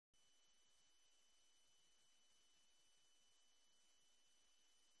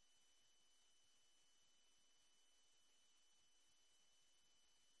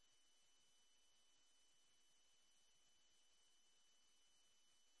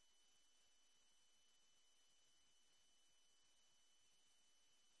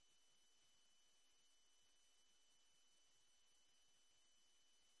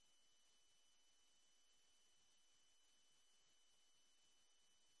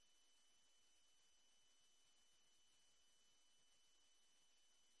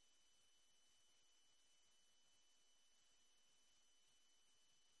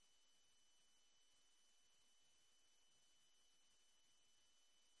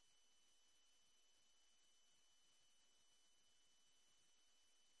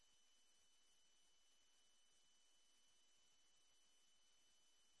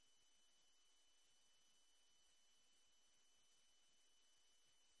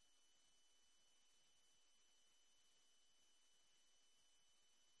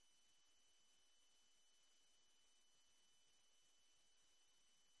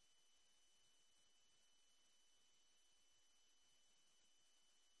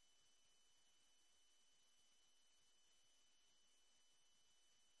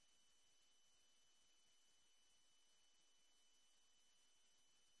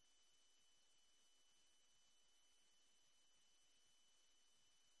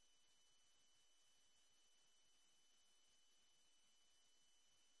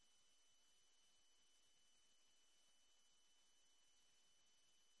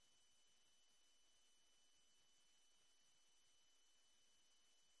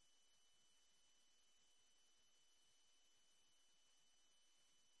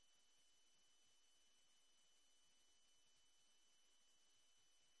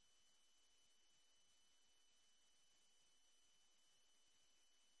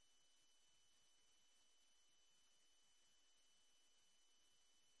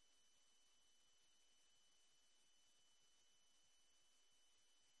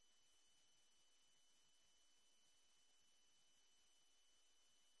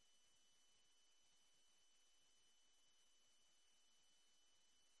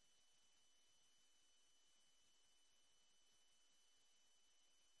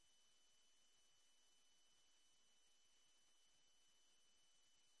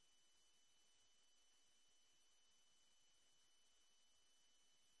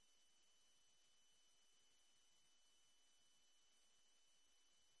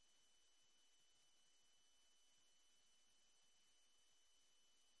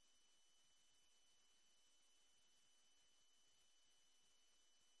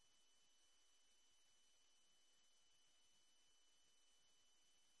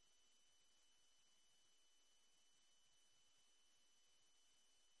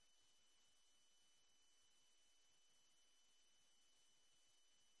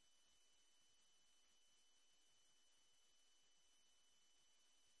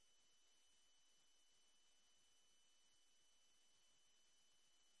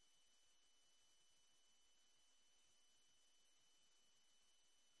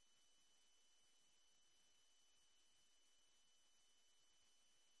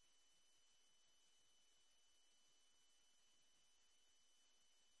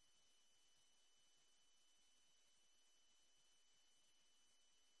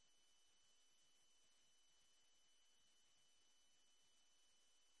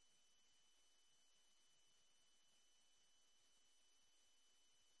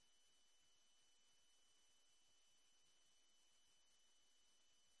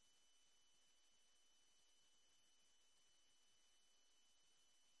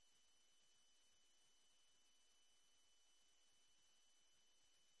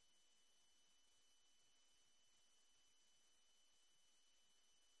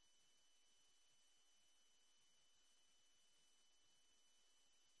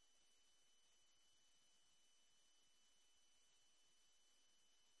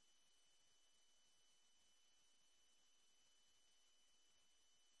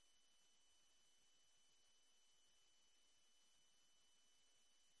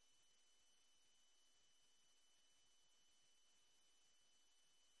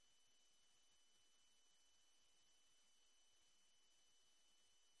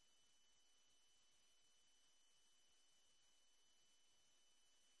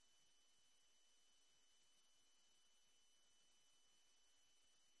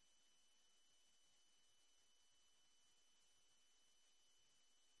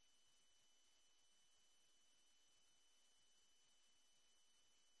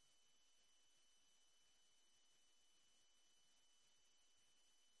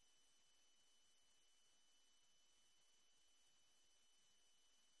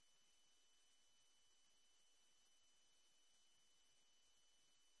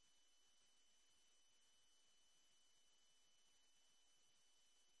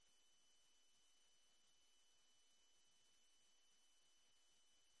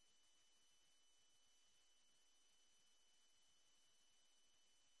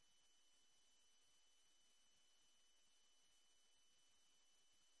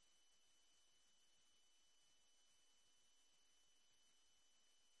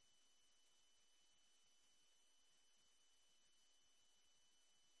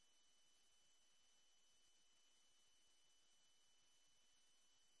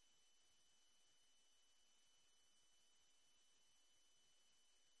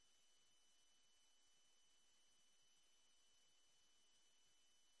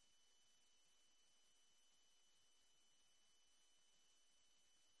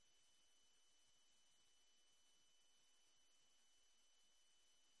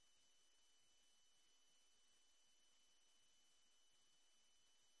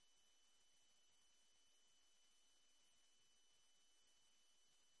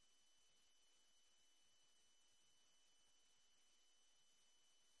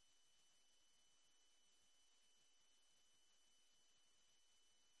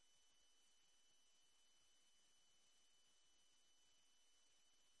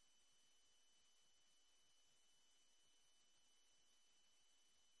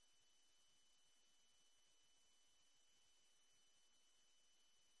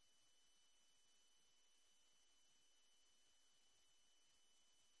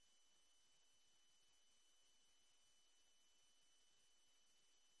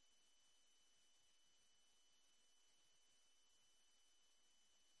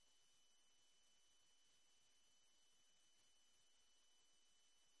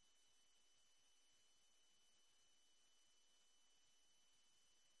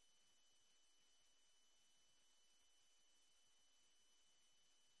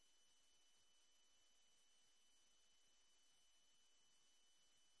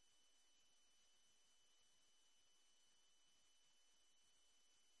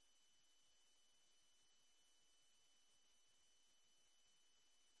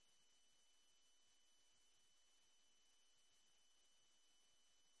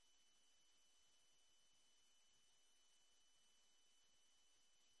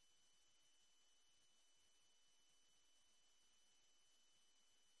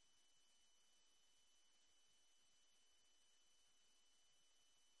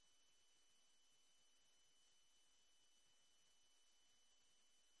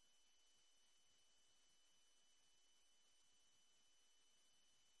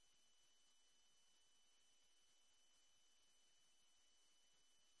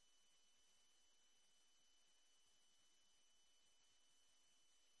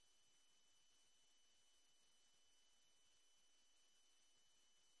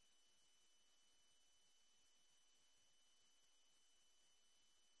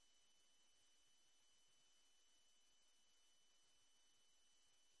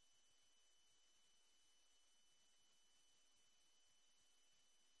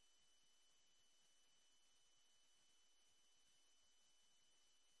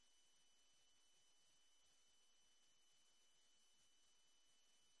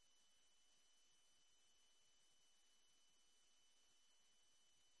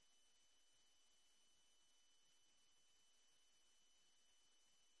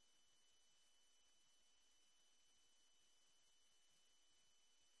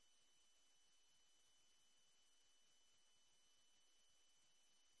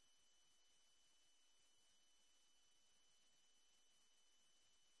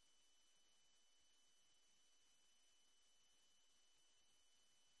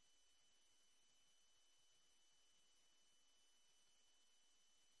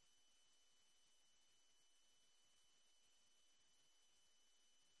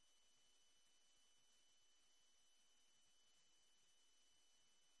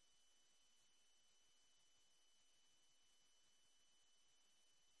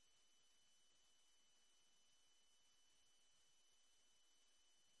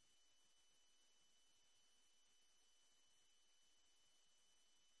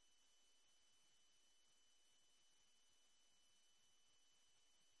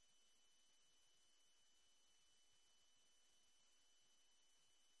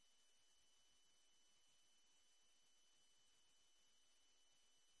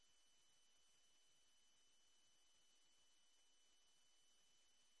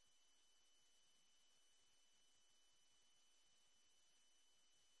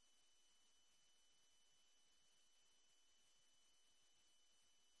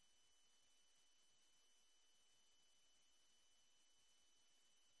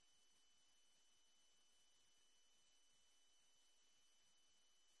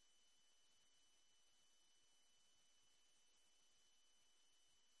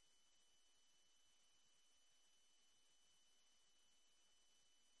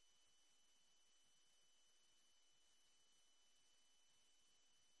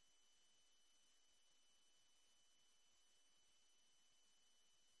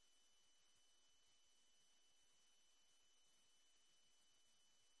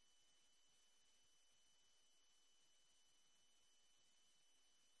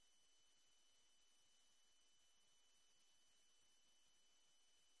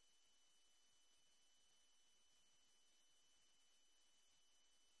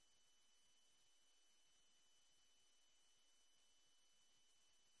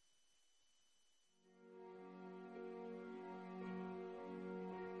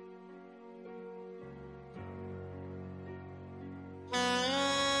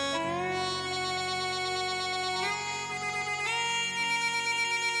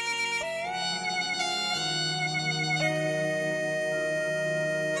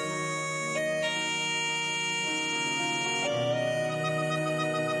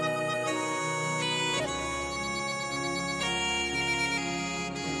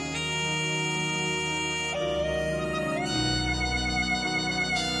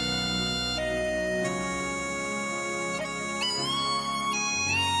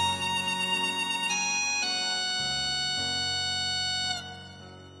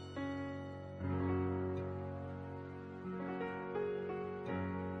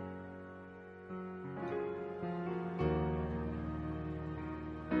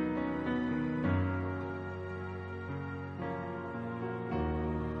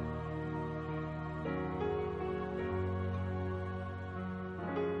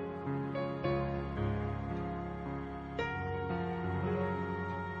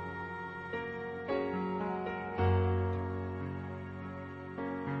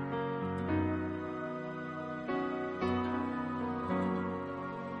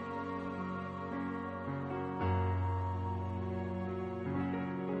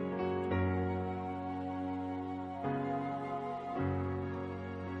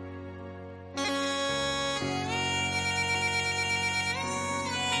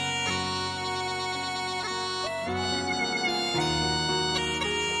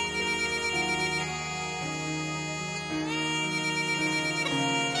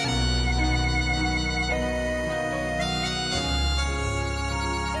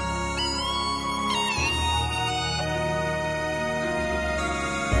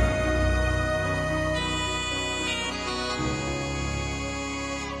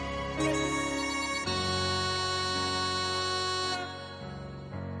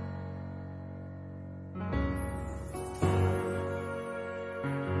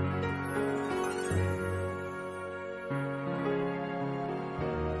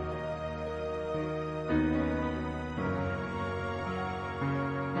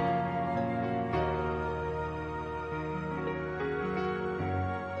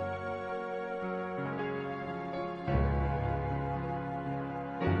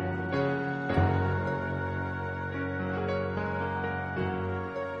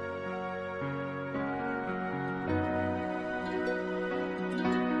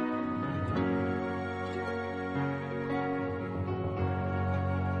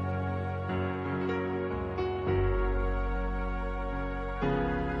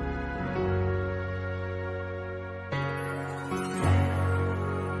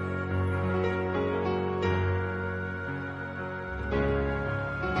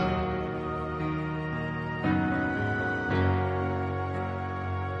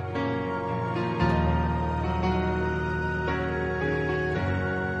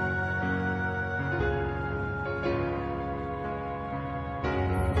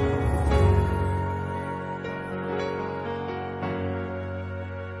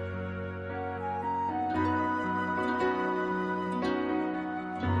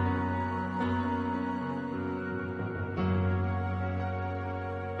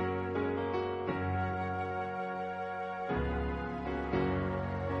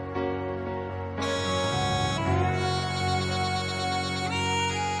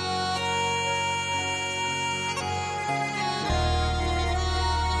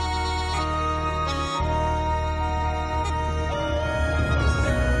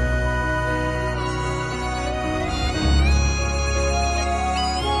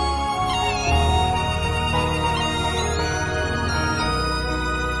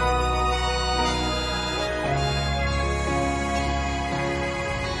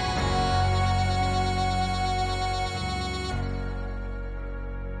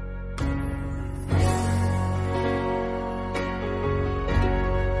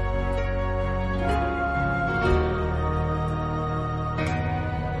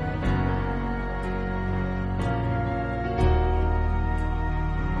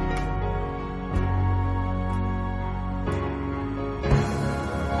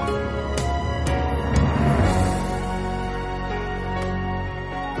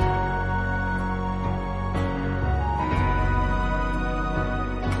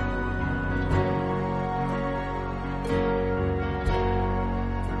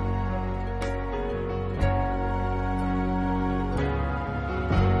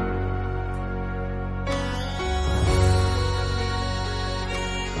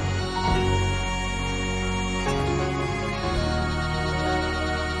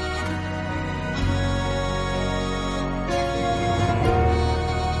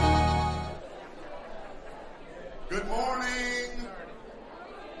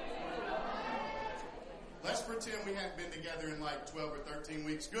13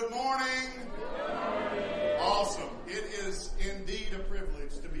 weeks. Good morning. Good morning. Awesome. It is indeed a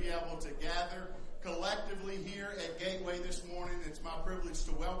privilege to be able to gather collectively here at Gateway this morning. It's my privilege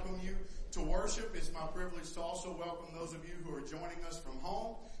to welcome you to worship. It's my privilege to also welcome those of you who are joining us from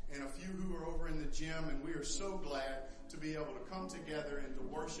home and a few who are over in the gym. And we are so glad to be able to come together and to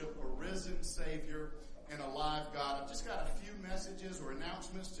worship a risen Savior and a live God. I've just got a few messages or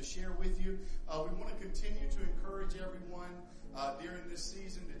announcements to share with you. We want to continue to encourage everyone during this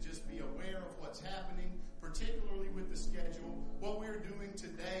season to just be aware of what's happening, particularly with the schedule. What we're doing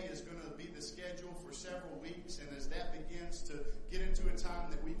today is going to be the schedule for several weeks, and as that begins to get into a time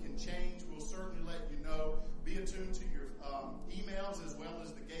that we can change, we'll certainly let you know. Be attuned to your emails as well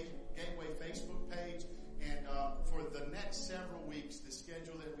as the Gateway Facebook page. And for the next several weeks, the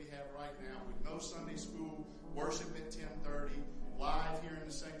schedule that we have right now with no Sunday school, worship at 10:30, live here in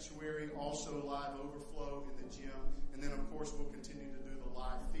the sanctuary, also live overflow in the gym. And then, of course, we'll continue to do the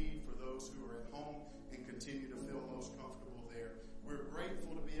live feed for those who are at home and continue to feel most comfortable there. We're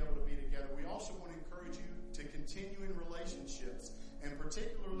grateful to be able to be together. We also want to encourage you to continue in relationships, and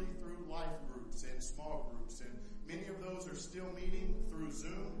particularly through life groups and small groups. And many of those are still meeting through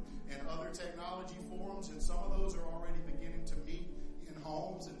Zoom and other technology forums, and some of those are already beginning to meet in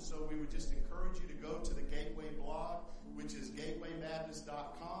homes. And so we would just encourage you to go to the Gateway blog, which is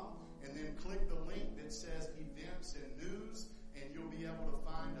gatewaybaptist.com, and then click the link that says events and news, and you'll be able to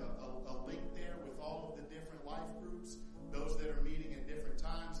find a link there with all of the different life groups, those that are meeting at different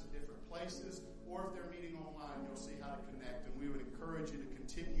times and different places, or if they're meeting online, you'll see how to connect. And we would encourage you to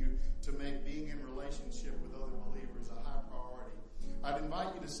continue to make being in relationship with other believers a high priority. I'd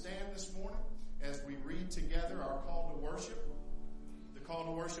invite you to stand this morning as we read together our call to worship. The call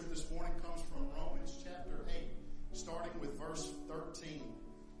to worship this morning comes from Romans chapter 8, starting with verse 13.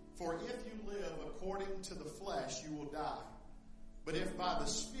 For if you live according to the flesh, you will die. But if by the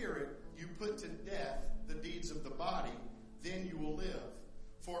Spirit you put to death the deeds of the body, then you will live.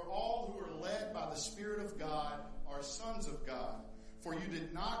 For all who are led by the Spirit of God are sons of God. For you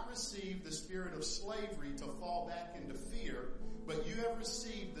did not receive the spirit of slavery to fall back into fear, but you have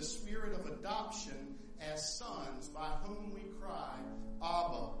received the spirit of adoption as sons, by whom we cry,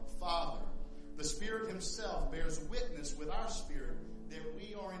 Abba, Father. The Spirit himself bears witness with our spirit that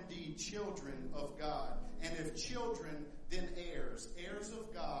we are indeed children of God. And if children, then heirs, heirs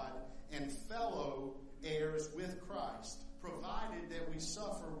of God, and fellow heirs with Christ, provided that we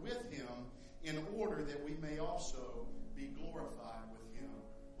suffer with him in order that we may also be glorified with him.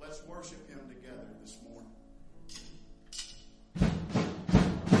 Let's worship him together this morning.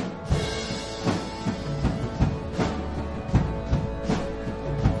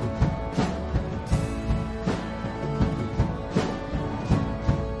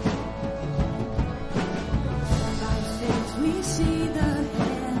 We see the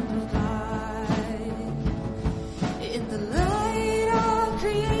hand of God in the light of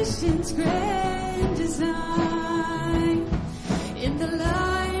creation's grand design, in the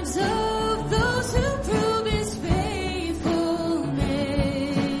lives of those who prove his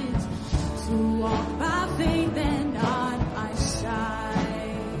faithfulness, to walk by faith and not by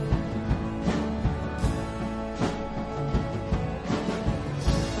sight.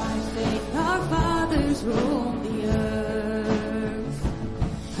 By faith our fathers roamed the earth,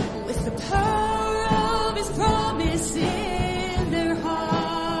 the power of his promise in their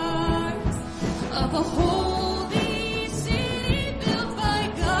hearts, of a holy city built by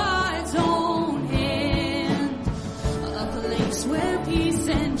God's own hand, a place where peace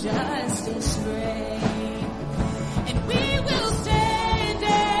and justice reign. And we will stand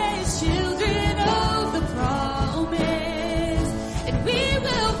as children of the promise, and we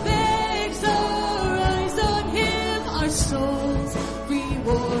will fix our eyes on him, our souls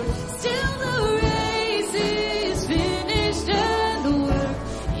reward. Still the race is finished and the work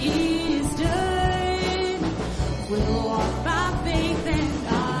is done. We'll walk by faith and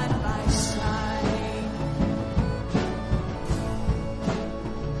not by sight.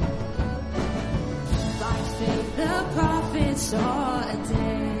 By faith the prophets saw a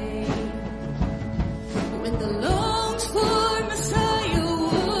day when the longed for Messiah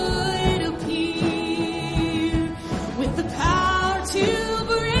would appear with the power to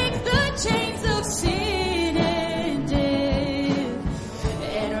chains of sin and death,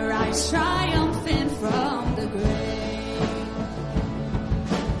 and rise triumphant from the grave.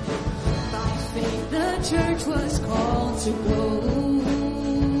 By faith the church was called to go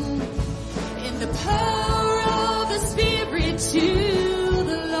in the power of the Spirit to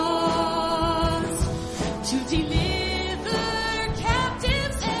the lost, to deliver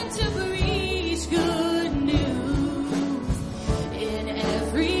captives and to preach good news.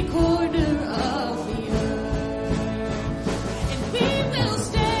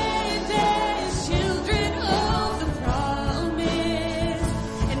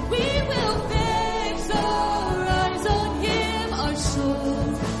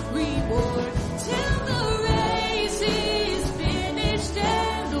 reward till the race is finished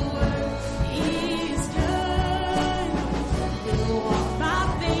and the work is done. We'll walk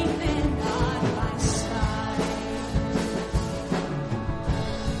by faith and not by sight.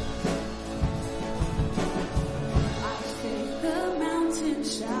 By faith the mountain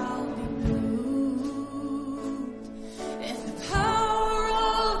shall be moved, and the power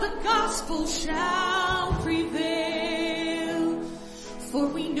of the gospel shall prevail. For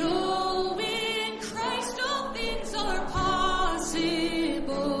we know in Christ all things are possible,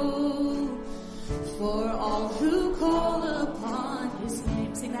 for all who call upon his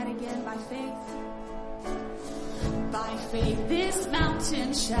name. Sing that again. By faith. By faith this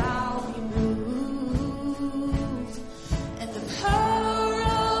mountain shall be moved, and the power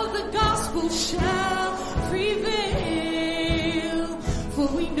of the gospel shall prevail. For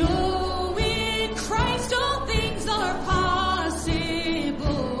we know in Christ all things are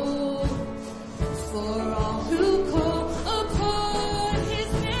possible, for all who call upon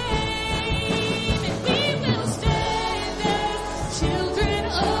his name. And we will stand as children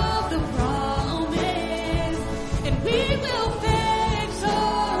of the promise, and we will fix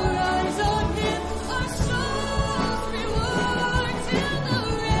our eyes on him, our soul's reward till the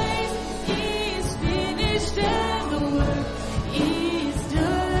race is finished and the work is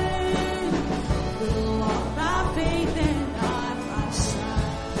done. We'll walk by faith and not by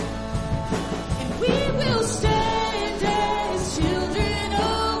sight, and we will stand as children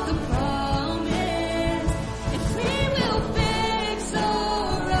of the promise, and we will fix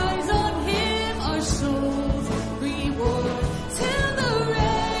our eyes on him, our soul's reward till the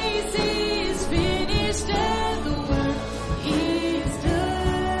race is finished and the work is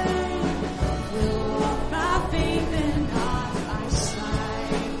done. We'll walk by faith and not by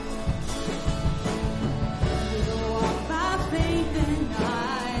sight. We'll walk by faith and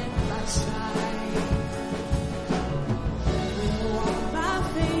not by sight. We'll walk by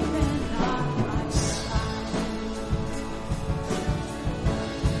faith and not by sight.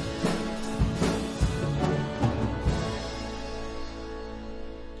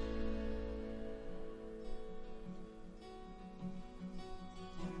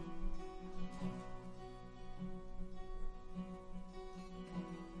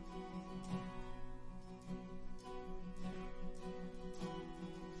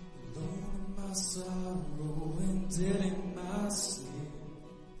 Alone in my sorrow and dead in my sin,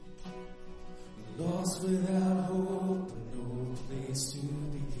 lost without hope and no place to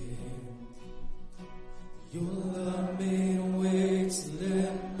begin. Your love made a way to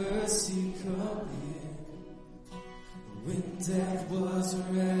let mercy come in. When death was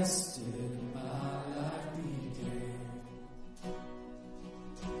arrested, my life began.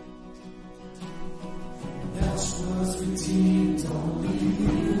 Nash was redeemed, only you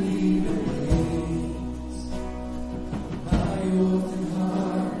remains.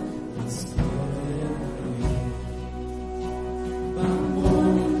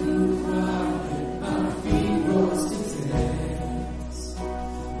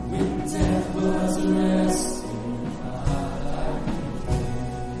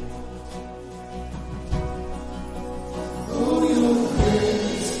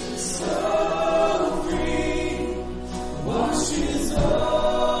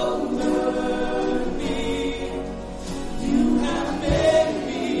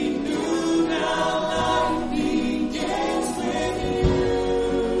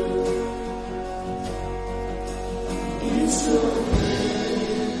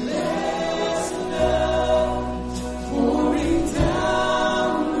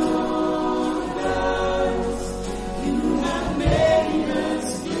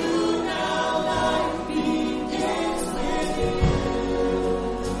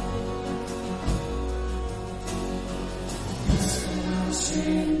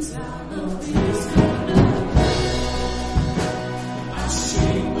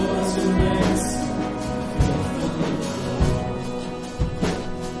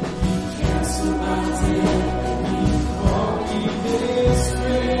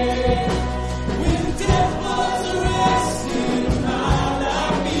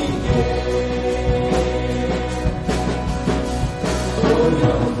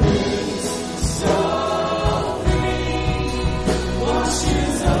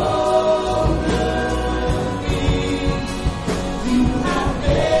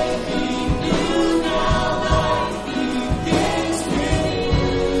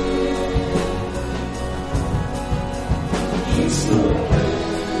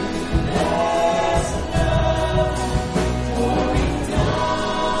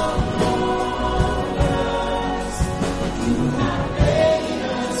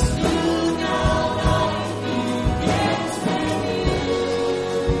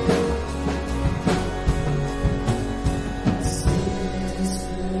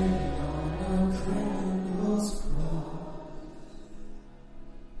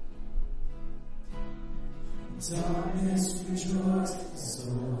 Darkness rejoiced,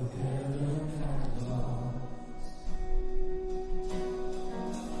 so heaven had lost.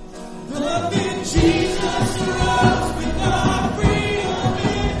 But then Jesus arose with our freedom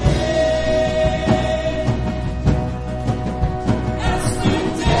in hand. As when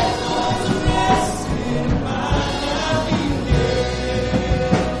death was arrested, my life began.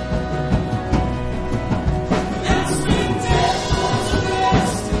 As when death was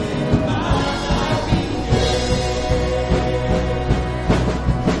arrested, my life began.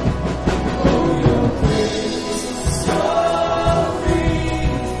 Oh, your grace is so free,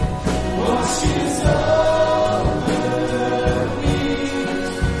 washes over me.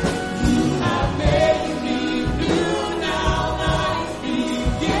 You have made me new, now life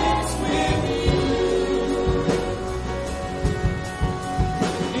begins with you.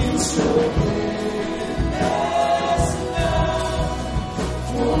 It's your endless love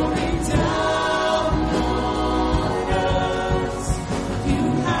pouring down on us. You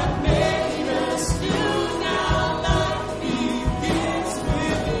have made us new, now life begins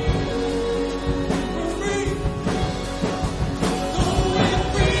with you. We're free. Oh, we're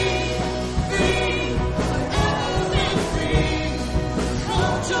free, forever and free.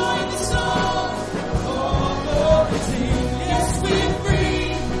 Come join the song of the redeemed. Yes, we're free,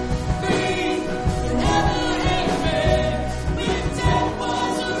 forever, amen. When death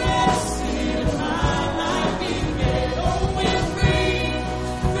was arrested, my life began. Oh, we're free,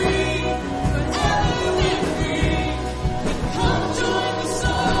 forever and free. Come join the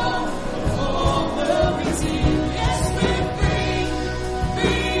song of the redeemed. Yes, we're free,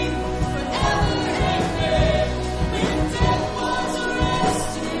 forever, amen. When death was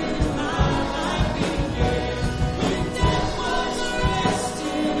arrested, my life began. When death was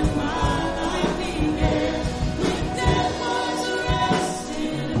arrested, my life began. When death was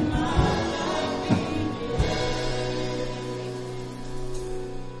arrested, my life began.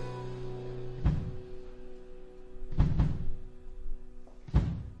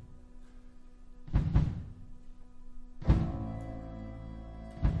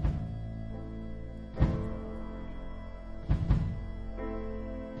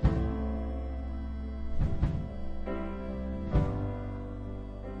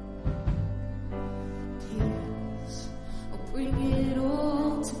 Peace, oh bring it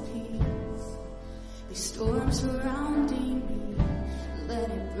all to peace. These storms surrounding me, let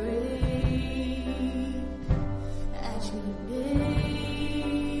it break. As you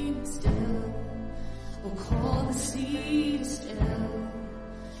name still, oh call the sea to still,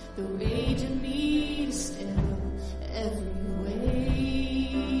 the rage in me to still every wave.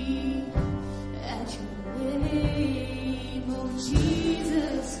 At your name, oh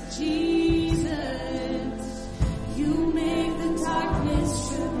Jesus, Jesus, you make the darkness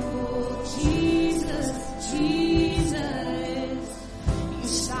tremble. Jesus, Jesus, you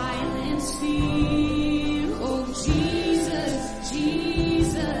silence fear. Oh Jesus,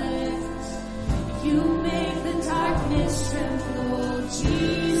 Jesus, you make the darkness tremble.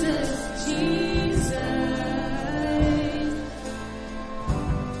 Jesus,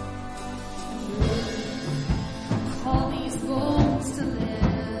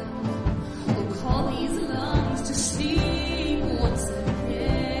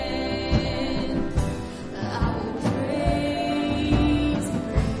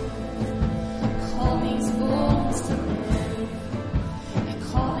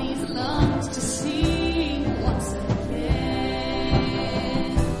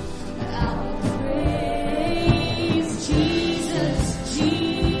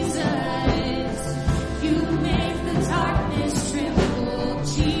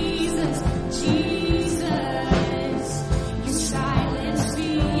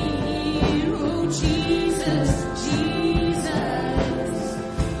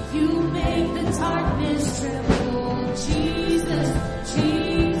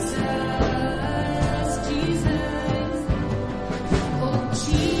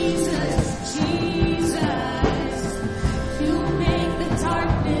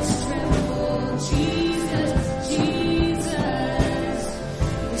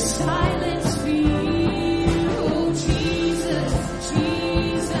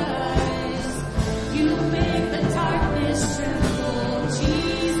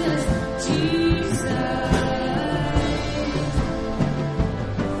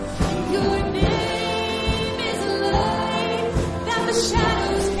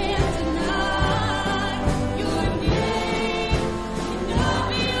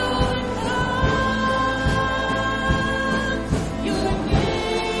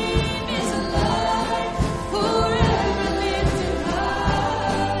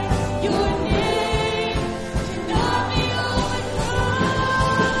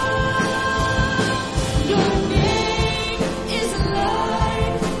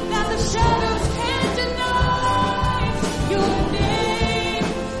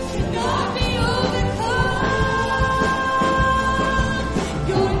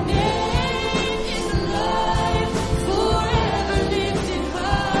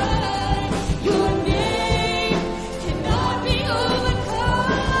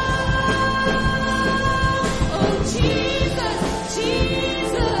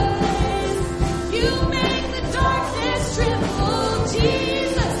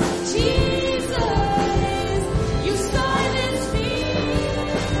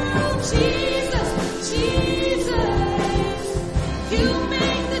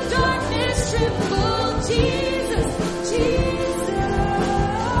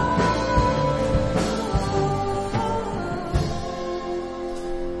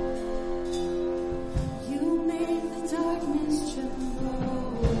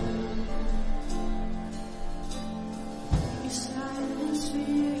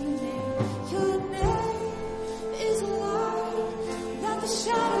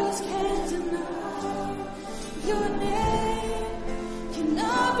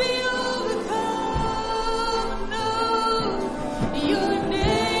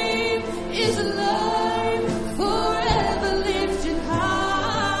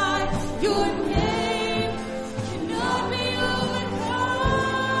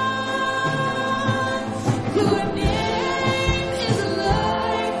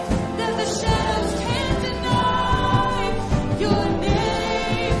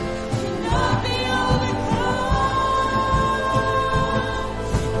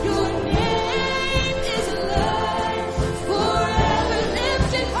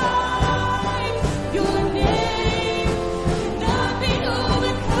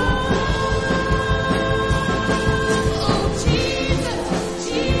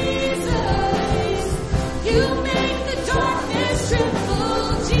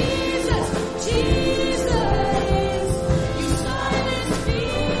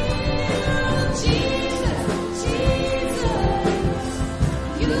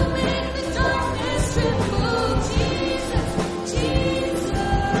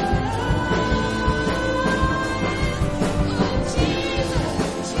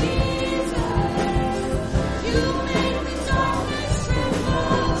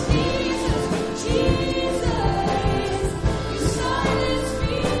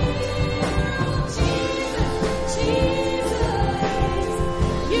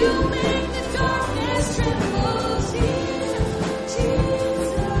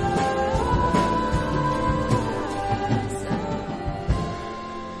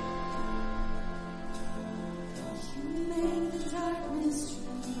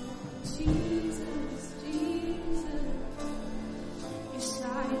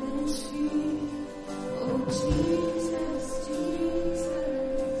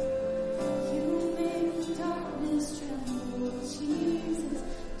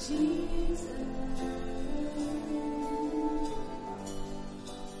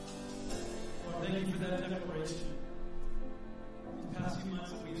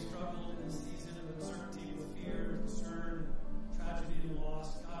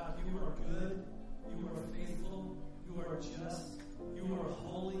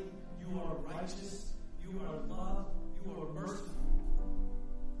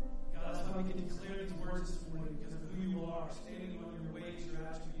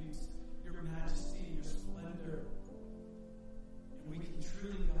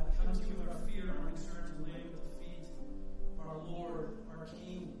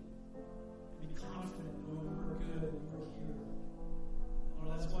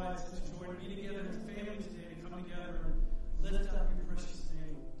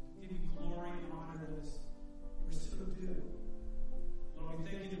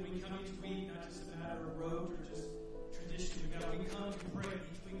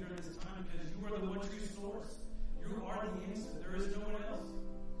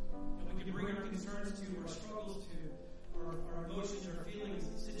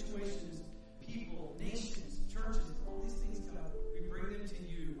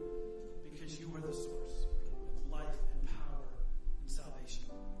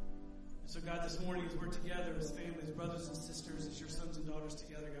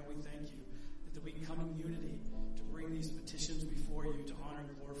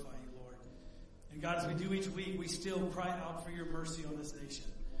 God, as we do each week, we still cry out for your mercy on this nation.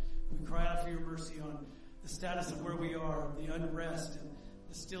 We cry out for your mercy on the status of where we are, the unrest,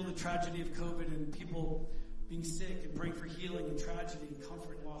 and still the tragedy of COVID and people being sick, and praying for healing and tragedy and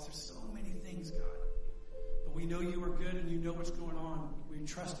comfort and loss. There's so many things, God. But we know you are good and you know what's going on. We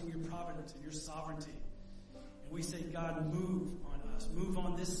trust in your providence and your sovereignty. And we say, God, move on us. Move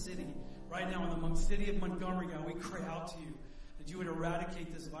on this city. Right now in the city of Montgomery, God, we cry out to you that you would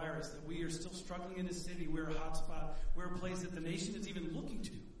eradicate this virus, that we are still struggling in this city. We're a hot spot. We're a place that the nation is even looking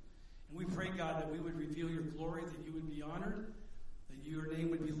to. And we pray, God, that we would reveal your glory, that you would be honored, that your name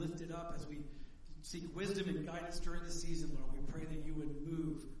would be lifted up as we seek wisdom and guidance during this season, Lord. We pray that you would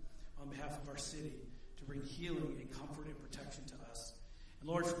move on behalf of our city to bring healing and comfort and protection to us. And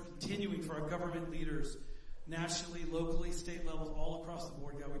Lord, for continuing for our government leaders, nationally, locally, state levels, all across the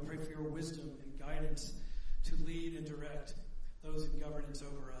board, God, we pray for your wisdom and guidance to lead and direct those in governance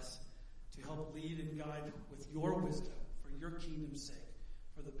over us. to help lead and guide with your wisdom for your kingdom's sake,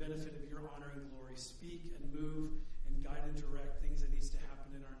 for the benefit of your honor and glory. Speak and move and guide and direct things that needs to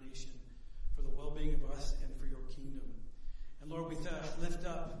happen in our nation for the well-being of us and for your kingdom. And Lord, we lift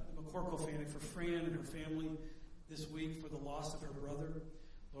up the McCorkle family for Fran and her family this week for the loss of her brother.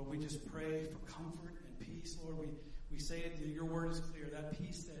 Lord, we just pray for comfort and peace. Lord, we say it, your word is clear, that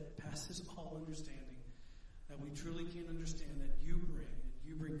peace that passes all understanding, that we truly can understand that you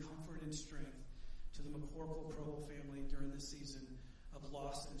bring comfort and strength to the McCorkle family during this season of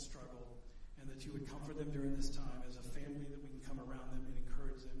loss and struggle, and that you would comfort them during this time as a family, that we can come around them and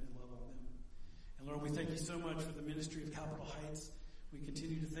encourage them and love on them. And Lord, we thank you so much for the ministry of Capitol Heights. We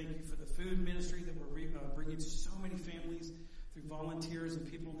continue to thank you for the food ministry that we're bringing to so many families through volunteers and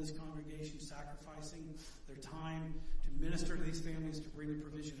people in this congregation sacrificing their time to minister to these families, to bring the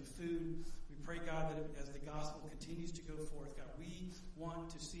provision of food. We pray, God, that as the gospel continues to go forth, God, we want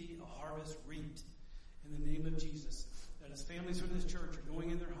to see a harvest reaped in the name of Jesus. That as families from this church are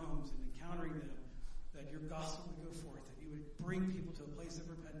going in their homes and encountering them, that your gospel would go forth, that you would bring people to a place of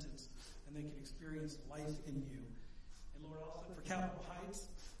repentance and they can experience life in you. And Lord, also for Capitol Heights,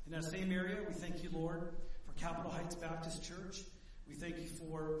 in that same area, we thank you, Lord, for Capitol Heights Baptist Church. We thank you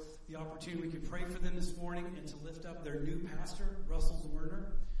for the opportunity we could pray for them this morning and to lift up their new pastor, Russell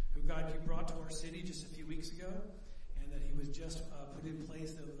Werner, who, God, you brought to our city just a few weeks ago, and that he was just put in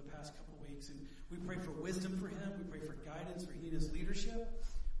place over the past couple of weeks. And we pray for wisdom for him. We pray for guidance for he and his leadership.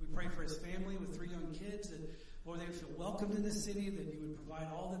 We pray for his family with 3 young kids, that, Lord, they would feel welcomed in this city, that you would provide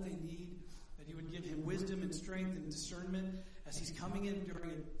all that they need, that you would give him wisdom and strength and discernment as he's coming in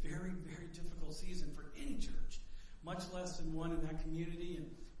during a very, very difficult season for any church, much less than one in that community and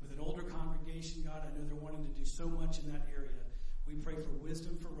with an older congregation. God, I know they're wanting to do so much in that area. We pray for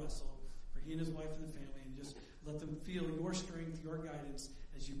wisdom for Russell, for he and his wife and the family, and just let them feel your strength, your guidance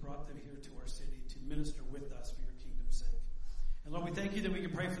as you brought them here to our city to minister with us for your kingdom's sake. And Lord, we thank you that we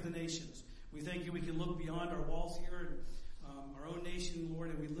can pray for the nations. We thank you we can look beyond our walls here and our own nation, Lord,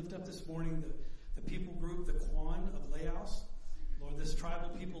 and we lift up this morning the people group, the Kwan of Laos. Lord, this tribal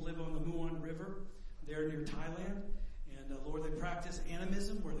people live on the Muon River. They're near Thailand. And Lord, they practice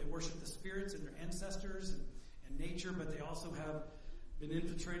animism, where they worship the spirits and their ancestors and nature, but they also have been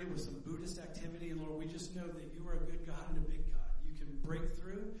infiltrated with some Buddhist activity. And Lord, we just know that you are a good God and a big God. You can break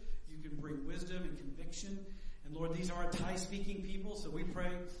through. You can bring wisdom and conviction. And Lord, these are Thai-speaking people, so we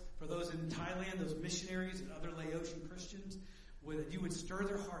pray for those in Thailand, those missionaries and other Laotian Christians, that you would stir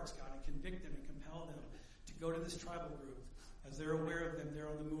their hearts, God, and convict them and compel them to go to this tribal group as they're aware of them there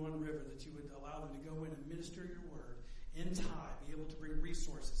on the Muon River, that you would allow them to go in and minister your word in Thai, be able to bring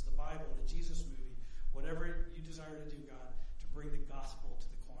resources, the Bible, the Jesus movie, whatever you desire to do, God, to bring the gospel to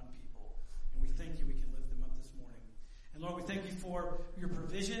the Kwan people. And we thank you we can lift them up this morning. And Lord, we thank you for your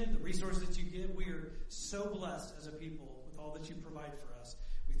provision, the resources that you give. We are so blessed as a people with all that you provide for us.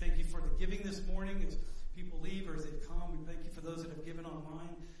 We thank you for the giving this morning as people leave or as they've come. We thank you for those that have given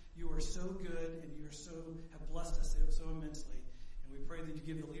online. You are so good and you have blessed us so immensely. And we pray that you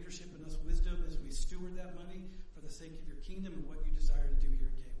give the leadership and us wisdom as we steward that money for the sake of your kingdom and what you desire to do here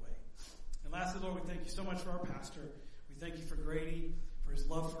at Gateway. And lastly, Lord, we thank you so much for our pastor. We thank you for Grady, for his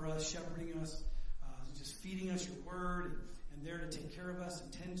love for us, shepherding us, just feeding us your word and there to take care of us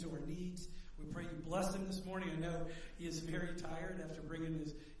and tend to our needs. We pray you bless him this morning. I know he is very tired after bringing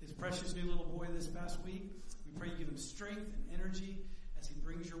his precious new little boy this past week. We pray you give him strength and energy as he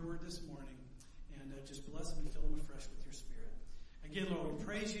brings your word this morning. And just bless him and fill him afresh with your spirit. Again, Lord, we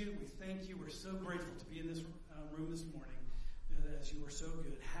praise you. We thank you. We're so grateful to be in this room this morning as you are so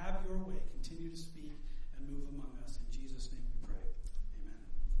good. Have your way. Continue to speak and move among us. In Jesus' name we pray. Amen.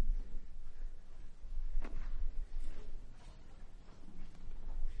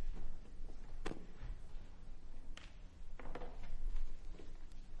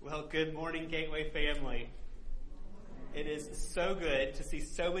 Well, good morning, Gateway family. It is so good to see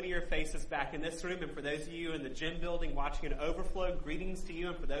so many of your faces back in this room. And for those of you in the gym building watching an overflow, greetings to you.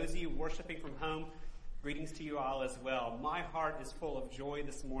 And for those of you worshiping from home, greetings to you all as well. My heart is full of joy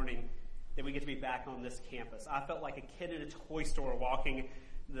this morning that we get to be back on this campus. I felt like a kid in a toy store walking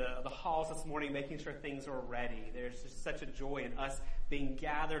the halls this morning, making sure things are ready. There's just such a joy in us being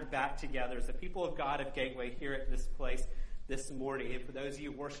gathered back together as the people of God of Gateway here at this place this morning. And for those of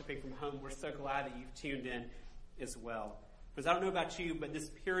you worshiping from home, we're so glad that you've tuned in as well. Because I don't know about you, but this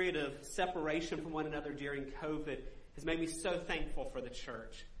period of separation from one another during COVID has made me so thankful for the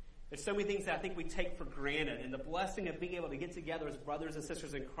church. There's so many things that I think we take for granted, and the blessing of being able to get together as brothers and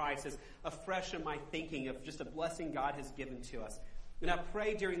sisters in Christ is afresh in my thinking of just a blessing God has given to us. And I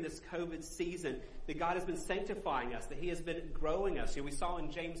pray during this COVID season that God has been sanctifying us, that He has been growing us. We saw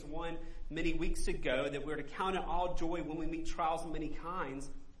in James 1 many weeks ago that we're to count it all joy when we meet trials of many kinds,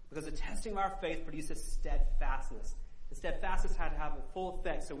 because the testing of our faith produces steadfastness. And steadfastness had to have a full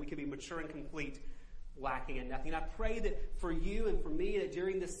effect so we could be mature and complete, lacking in nothing. And I pray that for you and for me, that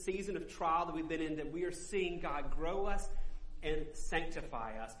during this season of trial that we've been in, that we are seeing God grow us and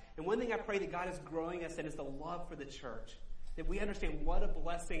sanctify us. And one thing I pray that God is growing us in is the love for the church. That we understand what a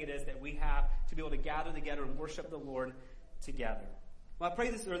blessing it is that we have to be able to gather together and worship the Lord together. Well, I pray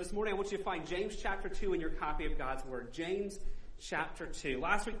this morning I want you to find James chapter 2 in your copy of God's Word. James chapter 2.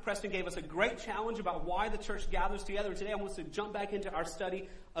 Last week, Preston gave us a great challenge about why the church gathers together. Today, I want us to jump back into our study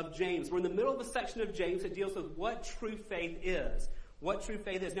of James. We're in the middle of a section of James that deals with what true faith is. What true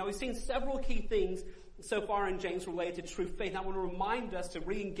faith is. Now, we've seen several key things so far in James related to true faith. I want to remind us to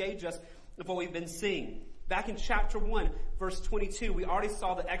re-engage us of what we've been seeing. Back in chapter 1, verse 22, we already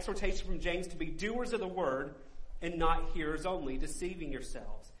saw the exhortation from James to be doers of the word and not hearers only, deceiving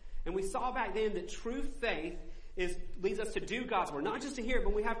yourselves. And we saw back then that true faith leads us to do God's word. Not just to hear it,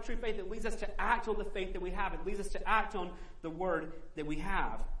 but we have true faith that leads us to act on the faith that we have. It leads us to act on the word that we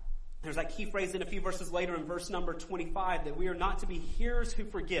have. There's that key phrase in a few verses later in verse number 25 that we are not to be hearers who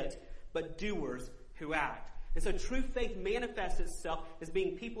forget, but doers who act. And so true faith manifests itself as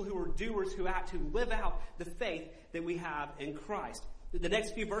being people who are doers who act, who live out the faith that we have in Christ. The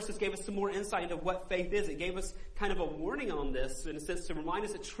next few verses gave us some more insight into what faith is. It gave us kind of a warning on this, in a sense, to remind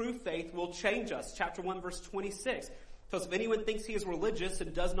us that true faith will change us. Chapter 1, verse 26 tells us, if anyone thinks he is religious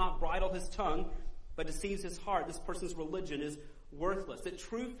and does not bridle his tongue, but deceives his heart, this person's religion is worthless. That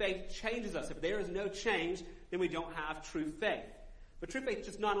true faith changes us. If there is no change, then we don't have true faith. But true faith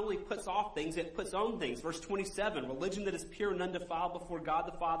just not only puts off things, it puts on things. Verse 27, religion that is pure and undefiled before God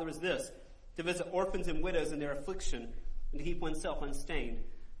the Father is this, to visit orphans and widows in their affliction, and to keep oneself unstained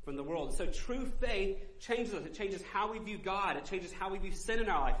from the world. So true faith changes us. It changes how we view God. It changes how we view sin in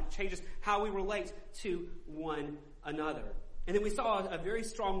our life. It changes how we relate to one another. And then we saw a very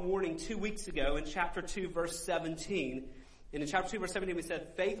strong warning 2 weeks ago in chapter 2, verse 17. And in chapter 2, verse 17, we said,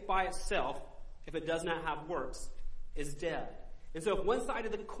 faith by itself, if it does not have works, is dead. And so if one side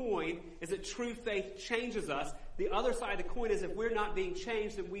of the coin is that true faith changes us, the other side of the coin is if we're not being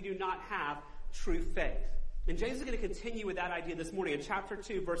changed, then we do not have true faith. And James is going to continue with that idea this morning. In chapter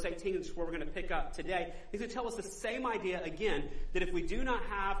 2, verse 18, which is where we're going to pick up today, he's going to tell us the same idea again, that if we do not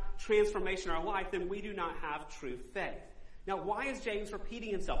have transformation in our life, then we do not have true faith. Now, why is James repeating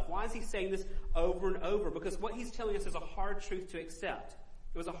himself? Why is he saying this over and over? Because what he's telling us is a hard truth to accept.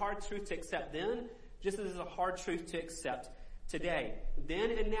 It was a hard truth to accept then, just as it's a hard truth to accept today. Then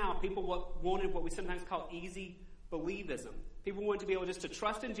and now, people wanted what we sometimes call easy believism. People wanted to be able just to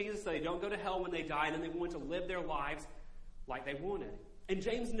trust in Jesus so they don't go to hell when they die, and then they wanted to live their lives like they wanted. And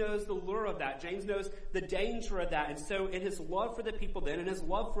James knows the lure of that. James knows the danger of that. And so in his love for the people then, and his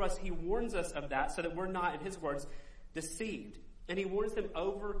love for us, he warns us of that so that we're not, in his words, deceived. And he warns them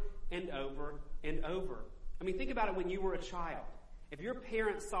over and over and over. I mean, think about it when you were a child. If your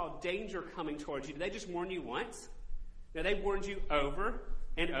parents saw danger coming towards you, did they just warn you once? No, they warned you over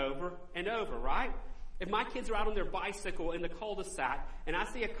and over and over, right? If my kids are out on their bicycle in the cul-de-sac and I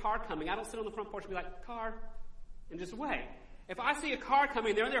see a car coming, I don't sit on the front porch and be like, car, and just wait. If I see a car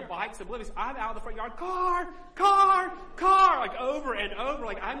coming, they're on their bikes, oblivious, I'm out of the front yard, car, like over and over.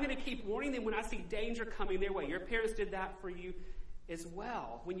 Like I'm going to keep warning them when I see danger coming their way. Your parents did that for you as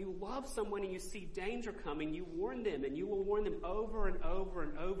well. When you love someone and you see danger coming, you warn them, and you will warn them over and over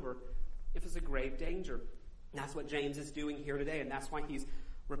and over if it's a grave danger. And that's what James is doing here today, and that's why he's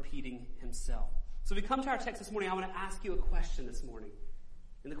repeating himself. So we come to our text this morning, I want to ask you a question this morning.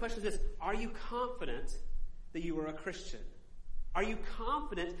 And the question is this: are you confident that you are a Christian? Are you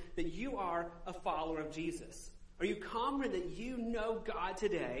confident that you are a follower of Jesus? Are you confident that you know God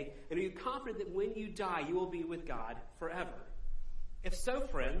today? And are you confident that when you die, you will be with God forever? If so,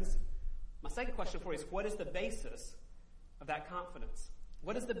 friends, my second question for you is, what is the basis of that confidence?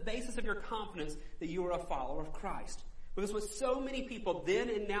 What is the basis of your confidence that you are a follower of Christ? Because what so many people then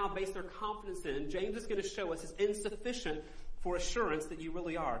and now base their confidence in, James is going to show us, is insufficient for assurance that you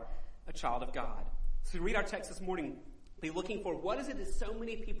really are a child of God. So we read our text this morning, be looking for what is it that so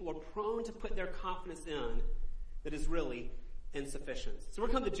many people are prone to put their confidence in that is really insufficient. So we're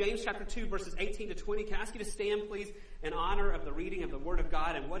coming to James chapter 2, verses 18 to 20. Can I ask you to stand, please, in honor of the reading of the Word of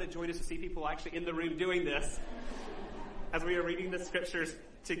God? And what a joy it is to see people actually in the room doing this as we are reading the Scriptures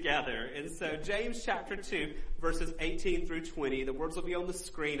together. And so James chapter 2, verses 18 through 20. The words will be on the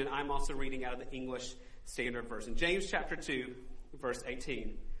screen, and I'm also reading out of the English Standard Version. James chapter 2, verse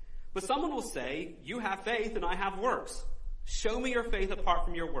 18. But someone will say, you have faith and I have works. Show me your faith apart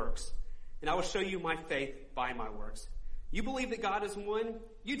from your works, and I will show you my faith by my works. You believe that God is one?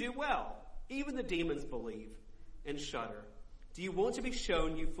 You do well. Even the demons believe and shudder. Do you want to be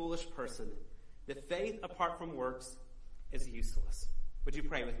shown, you foolish person, that faith apart from works is useless? Would you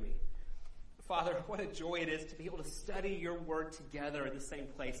pray with me? Father, what a joy it is to be able to study your word together in the same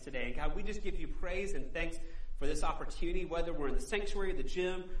place today. And God, we just give you praise and thanks for this opportunity, whether we're in the sanctuary, the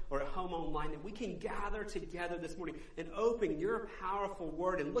gym, or at home online, that we can gather together this morning and open your powerful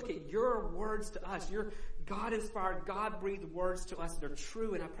word and look at your words to us, your God-inspired, God-breathed words to us that are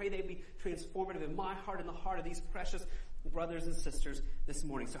true. And I pray they be transformative in my heart and the heart of these precious brothers and sisters this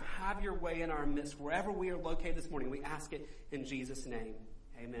morning. So have your way in our midst, wherever we are located this morning. We ask it in Jesus' name.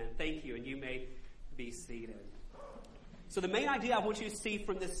 Amen. Thank you, and you may be seated. So the main idea I want you to see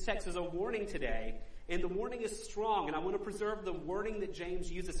from this text is a warning today. And the warning is strong, and I want to preserve the wording that James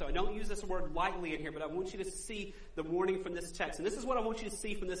uses. So I don't use this word lightly in here, but I want you to see the warning from this text. And this is what I want you to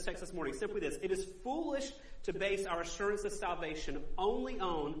see from this text this morning. Simply this. It is foolish to base our assurance of salvation only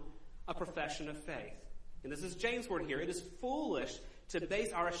on a profession of faith. And this is James' word here. It is foolish to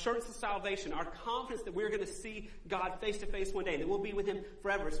base our assurance of salvation, our confidence that we're going to see God face to face one day, and that we'll be with him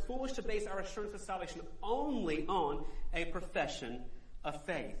forever. It's foolish to base our assurance of salvation only on a profession of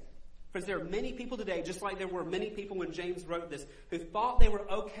faith. Friends, there are many people today, just like there were many people when James wrote this, who thought they were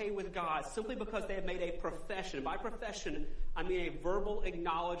okay with God simply because they had made a profession. By profession, I mean a verbal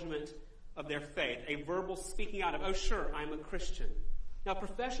acknowledgement of their faith, a verbal speaking out of, oh sure, I'm a Christian. Now,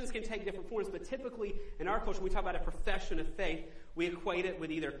 professions can take different forms, but typically in our culture, when we talk about a profession of faith, we equate it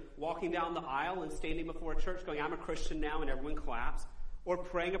with either walking down the aisle and standing before a church going, I'm a Christian now, and everyone claps, or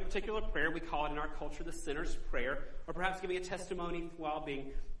praying a particular prayer. We call it in our culture the sinner's prayer, or perhaps giving a testimony while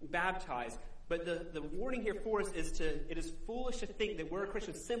being baptized. But the warning here for us is it is foolish to think that we're a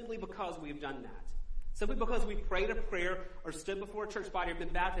Christian simply because we've done that. Simply because we prayed a prayer or stood before a church body or been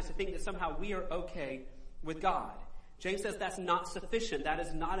baptized, to think that somehow we are okay with God. James says that's not sufficient. That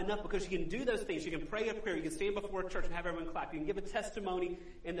is not enough, because you can do those things. You can pray a prayer. You can stand before a church and have everyone clap. You can give a testimony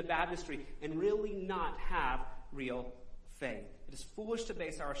in the baptistry and really not have real faith. It is foolish to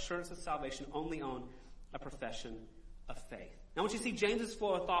base our assurance of salvation only on a profession of faith. Now, I want you to see James's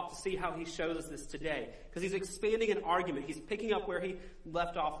flow of thought to see how he shows us this today, because he's expanding an argument. He's picking up where he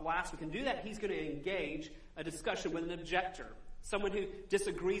left off last week. And to do that, he's going to engage a discussion with an objector, someone who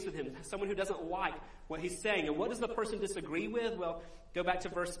disagrees with him, someone who doesn't like what he's saying. And what does the person disagree with? Well, go back to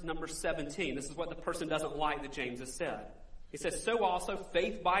verse number 17. This is what the person doesn't like that James has said. He says, so also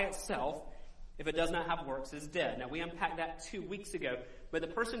faith by itself, if it does not have works, is dead. Now, we unpacked that 2 weeks ago, but the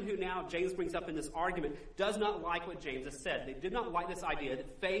person who now James brings up in this argument does not like what James has said. They did not like this idea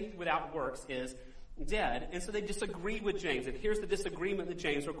that faith without works is dead, and so they disagree with James. And here's the disagreement that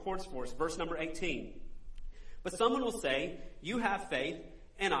James records for us. Verse number 18. But someone will say, you have faith,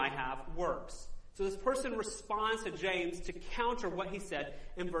 and I have works. So this person responds to James to counter what he said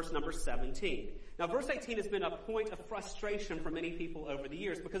in verse number 17. Now, verse 18 has been a point of frustration for many people over the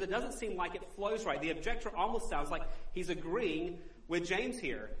years, because it doesn't seem like it flows right. The objector almost sounds like he's agreeing with James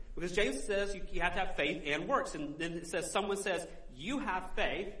here, because James says you have to have faith and works. And then it says, someone says, you have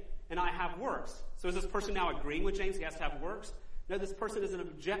faith, and I have works. So is this person now agreeing with James he has to have works? No, this person is an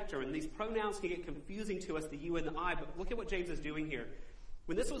objector, and these pronouns can get confusing to us, the you and the I, but look at what James is doing here.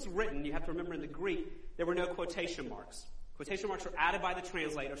 When this was written, you have to remember in the Greek, there were no quotation marks. Quotation marks were added by the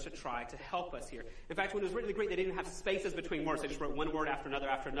translators to try to help us here. In fact, when it was written in the Greek, they didn't have spaces between words. They just wrote one word after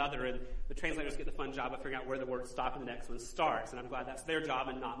another, and the translators get the fun job of figuring out where the words stop and the next one starts, and I'm glad that's their job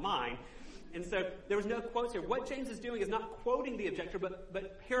and not mine. And so there was no quotes here. What James is doing is not quoting the objector,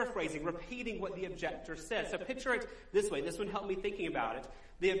 but paraphrasing, repeating what the objector says. So picture it this way. This one helped me thinking about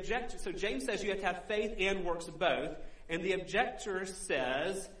it. So James says you have to have faith and works both. And the objector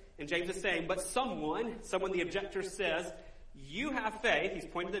says, and James is saying, but someone the objector says, you have faith, he's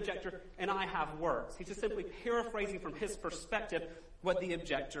pointing to the objector, and I have works. He's just simply paraphrasing from his perspective what the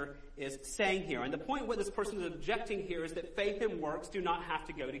objector is saying here. And the point what this person is objecting here is that faith and works do not have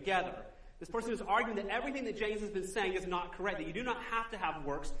to go together. This person is arguing that everything that James has been saying is not correct, that you do not have to have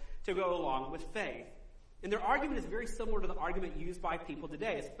works to go along with faith. And their argument is very similar to the argument used by people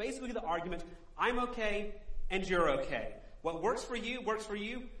today. It's basically the argument, I'm okay and you're okay. What works for you, works for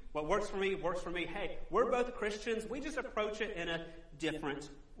you. What works for me, works for me. Hey, we're both Christians. We just approach it in a different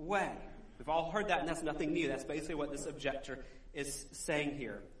way. We've all heard that, and that's nothing new. That's basically what this objector is saying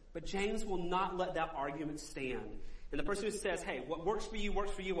here. But James will not let that argument stand. And the person who says, hey, what works for you,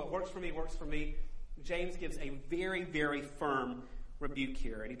 works for you. What works for me, works for me. James gives a very, very firm rebuke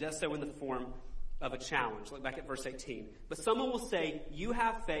here. And he does so in the form of a challenge. Look back at verse 18. But someone will say, you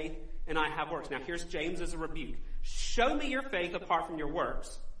have faith and I have works. Now here's James's rebuke. Show me your faith apart from your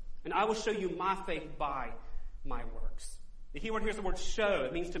works, and I will show you my faith by my works. The key word here is the word show.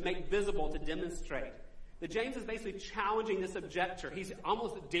 It means to make visible, to demonstrate. That James is basically challenging this objector. He's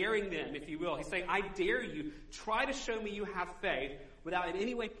almost daring them, if you will. He's saying, I dare you, try to show me you have faith without in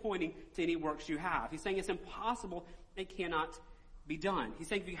any way pointing to any works you have. He's saying it's impossible, it cannot be done. He's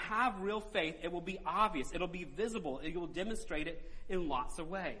saying if you have real faith, it will be obvious, it'll be visible, and you will demonstrate it in lots of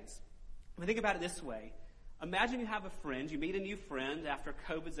ways. I mean, think about it this way. Imagine you have a friend, you meet a new friend after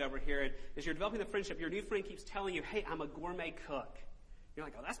COVID's over here, and as you're developing the friendship, your new friend keeps telling you, hey, I'm a gourmet cook. You're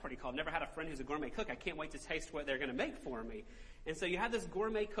like, oh, that's pretty cool. I've never had a friend who's a gourmet cook. I can't wait to taste what they're going to make for me. And so you have this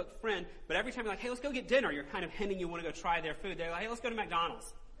gourmet cook friend, but every time you're like, hey, let's go get dinner, you're kind of hinting you want to go try their food. They're like, hey, let's go to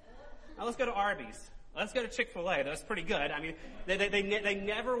McDonald's. Now let's go to Arby's. Let's go to Chick-fil-A. That's pretty good. I mean, they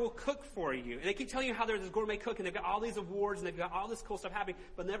never will cook for you. And they keep telling you how there's this gourmet cook and they've got all these awards and they've got all this cool stuff happening,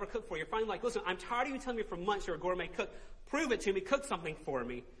 but never cook for you. You're finally like, listen, I'm tired of you telling me for months you're a gourmet cook. Prove it to me. Cook something for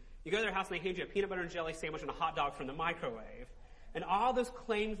me. You go to their house and they hand you a peanut butter and jelly sandwich and a hot dog from the microwave. And all those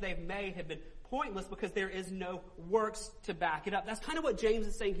claims they've made have been pointless because there is no works to back it up. That's kind of what James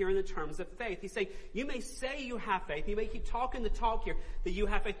is saying here in the terms of faith. He's saying, you may say you have faith, you may keep talking the talk here that you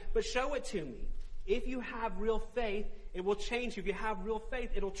have faith, but show it to me. If you have real faith, it will change you. If you have real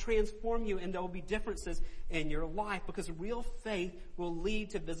faith, it'll transform you and there will be differences in your life because real faith will lead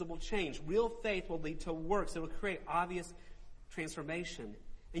to visible change. Real faith will lead to works. It will create obvious transformation.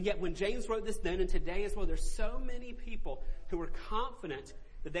 And yet when James wrote this then and today as well, there's so many people who are confident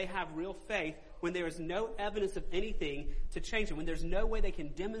that they have real faith when there is no evidence of anything to change it, when there's no way they can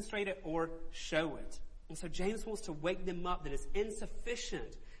demonstrate it or show it. And so James wants to wake them up that it's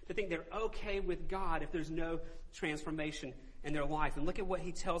insufficient to think they're okay with God if there's no transformation in their life. And look at what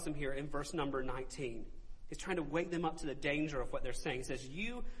he tells them here in verse number 19. He's trying to wake them up to the danger of what they're saying. He says,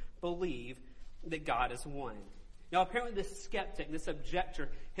 you believe that God is one. Now, apparently this skeptic, this objector,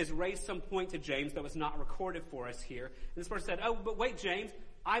 has raised some point to James that was not recorded for us here. And this person said, oh, but wait, James,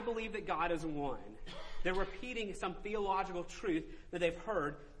 I believe that God is one. They're repeating some theological truth that they've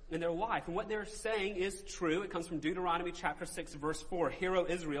heard in their life. And what they're saying is true. It comes from Deuteronomy chapter 6, verse 4. Hear, O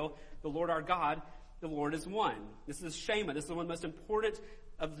Israel, the Lord our God, the Lord is one. This is Shema. This is one of the most important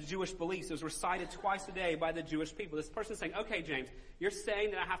of the Jewish beliefs. It was recited twice a day by the Jewish people. This person is saying, okay, James, you're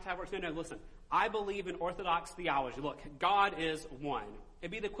saying that I have to have works. No, listen. I believe in Orthodox theology. Look, God is one.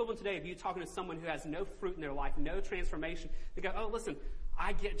 It'd be the equivalent today of you talking to someone who has no fruit in their life, no transformation. They go, oh, listen,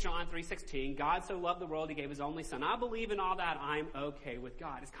 I get John 3:16. God so loved the world, he gave his only son. I believe in all that. I'm okay with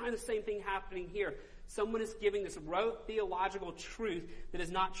God. It's kind of the same thing happening here. Someone is giving this rote theological truth that has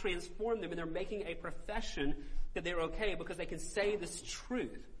not transformed them, and they're making a profession that they're okay because they can say this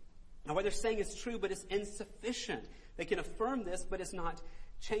truth. Now, what they're saying is true, but it's insufficient. They can affirm this, but it's not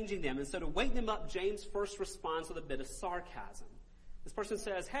changing them. And so to wake them up, James first responds with a bit of sarcasm. This person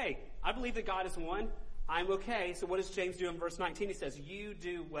says, hey, I believe that God is one. I'm okay. So what does James do in verse 19? He says, you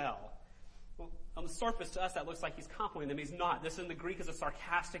do well. Well, on the surface to us, that looks like he's complimenting them. He's not. This in the Greek is a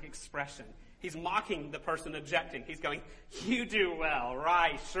sarcastic expression. He's mocking the person objecting. He's going, you do well,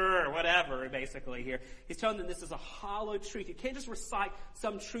 right, sure, whatever, basically here. He's telling them this is a hollow truth. You can't just recite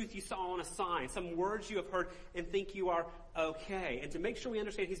some truth you saw on a sign, some words you have heard, and think you are okay. And to make sure we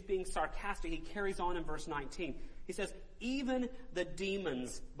understand he's being sarcastic, he carries on in verse 19. He says, even the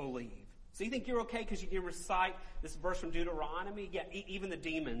demons believe. So you think you're okay because you can recite this verse from Deuteronomy? Yeah, even the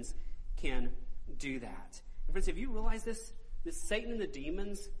demons can do that. And friends, have you realized this? That Satan and the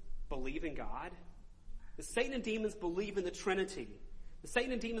demons believe in God? That Satan and demons believe in the Trinity. The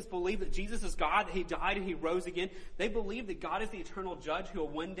Satan and demons believe that Jesus is God, that he died and he rose again. They believe that God is the eternal judge who will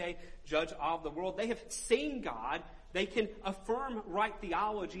one day judge all of the world. They have seen God. They can affirm right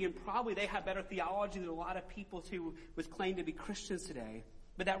theology, and probably they have better theology than a lot of people who would claim to be Christians today.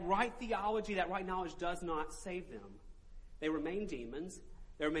 But that right theology, that right knowledge does not save them. They remain demons.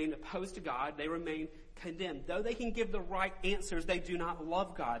 They remain opposed to God. They remain condemned. Though they can give the right answers, they do not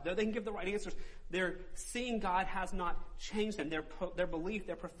love God. Though they can give the right answers, their seeing God has not changed them. Their belief,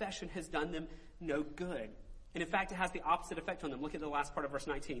 their profession has done them no good. And in fact, it has the opposite effect on them. Look at the last part of verse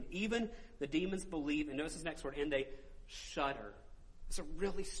 19. Even the demons believe, and notice this next word, and they shudder. It's a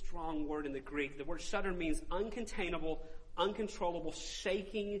really strong word in the Greek. The word shudder means uncontainable, uncontrollable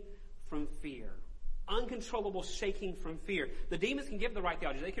shaking from fear. Uncontrollable shaking from fear. The demons can give the right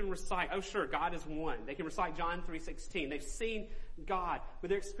theology. They can recite, oh sure, God is one. They can recite John 3:16. They've seen God. But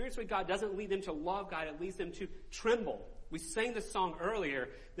their experience with God doesn't lead them to love God. It leads them to tremble. We sang this song earlier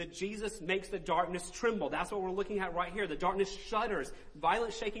that Jesus makes the darkness tremble. That's what we're looking at right here. The darkness shudders.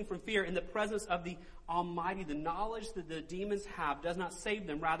 Violent shaking from fear in the presence of the Almighty. The knowledge that the demons have does not save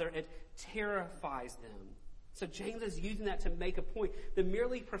them. Rather, it terrifies them. So James is using that to make a point that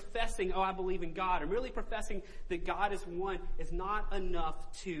merely professing, I believe in God, or merely professing that God is one is not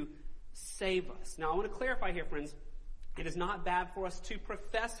enough to save us. Now, I want to clarify here, friends. It is not bad for us to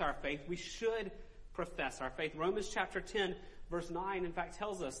profess our faith. We should profess our faith. Romans chapter 10, verse 9, in fact,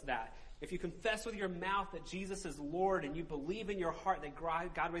 tells us that. If you confess with your mouth that Jesus is Lord and you believe in your heart that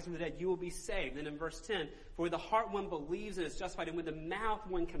God raised him from the dead, you will be saved. Then in verse 10, for with the heart one believes and is justified, and with the mouth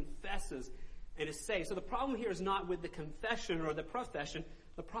one confesses and is saved. So the problem here is not with the confession or the profession.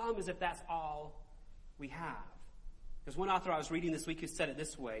 The problem is if that's all we have. There's one author I was reading this week who said it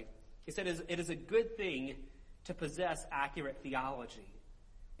this way. He said, it is a good thing to possess accurate theology,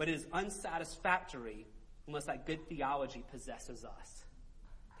 but it is unsatisfactory unless that good theology possesses us.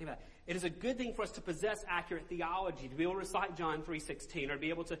 Think about it. It is a good thing for us to possess accurate theology, to be able to recite John 3:16, or be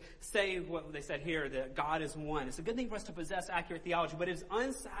able to say what they said here, that God is one. It's a good thing for us to possess accurate theology, but it is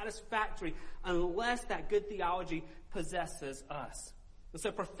unsatisfactory unless that good theology possesses us. And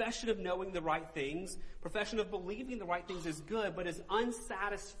so profession of knowing the right things, profession of believing the right things is good, but is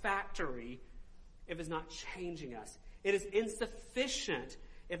unsatisfactory if it's not changing us. It is insufficient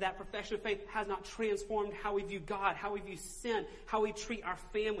if that profession of faith has not transformed how we view God, how we view sin, how we treat our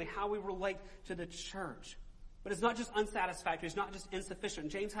family, how we relate to the church. But it's not just unsatisfactory, it's not just insufficient.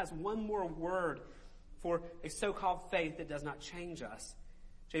 James has one more word for a so-called faith that does not change us.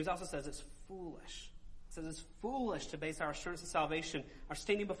 James also says it's foolish. It says it's foolish to base our assurance of salvation, our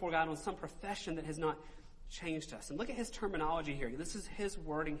standing before God, on some profession that has not changed us. And look at his terminology here. This is his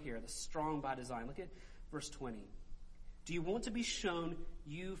wording here, the strong by design. Look at verse 20. Do you want to be shown,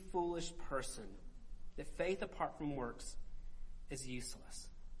 you foolish person, that faith apart from works is useless?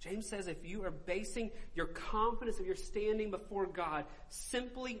 James says if you are basing your confidence of your standing before God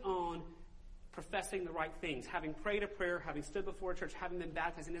simply on professing the right things, having prayed a prayer, having stood before a church, having been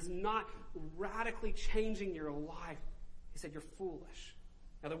baptized, and is not radically changing your life, he said you're foolish.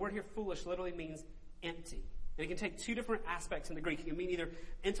 Now the word here, foolish, literally means empty. And it can take two different aspects in the Greek. It can mean either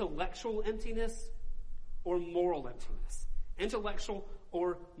intellectual emptiness or moral emptiness. Intellectual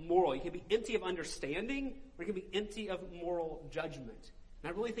or moral. You can be empty of understanding, or you can be empty of moral judgment.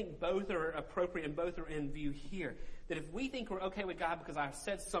 And I really think both are appropriate and both are in view here. That if we think we're okay with God because I've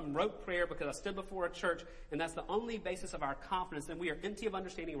said some rote prayer, because I stood before a church, and that's the only basis of our confidence, then we are empty of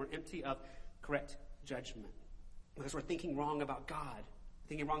understanding, we're empty of correct judgment. Because we're thinking wrong about God, we're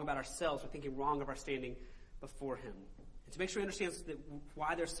thinking wrong about ourselves, we're thinking wrong of our standing before him. And to make sure he understands that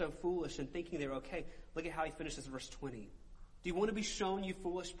why they're so foolish and thinking they're okay, look at how he finishes verse 20. Do you want to be shown, you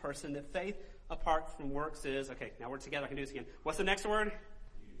foolish person, that faith apart from works is, okay, now we're together, I can do this again. What's the next word?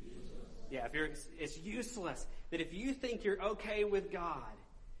 Yeah, it's useless. That if you think you're okay with God,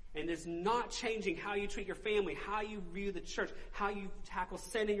 and it's not changing how you treat your family, how you view the church, how you tackle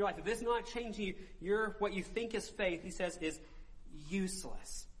sin in your life, if it's not changing you, what you think is faith, he says, is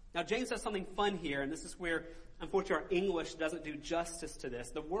useless. Now, James says something fun here, and this is where, unfortunately, our English doesn't do justice to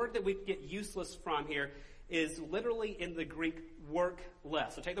this. The word that we get useless from here is literally in the Greek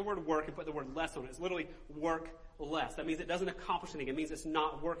workless. So take the word work and put the word less on it. It's literally workless. That means it doesn't accomplish anything. It means it's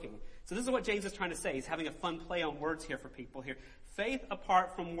not working. So this is what James is trying to say. He's having a fun play on words here for people here. Faith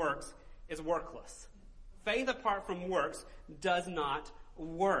apart from works is workless. Faith apart from works does not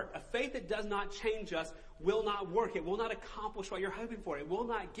work. A faith that does not change us will not work. It will not accomplish what you're hoping for. It will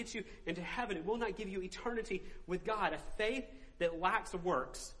not get you into heaven. It will not give you eternity with God. A faith that lacks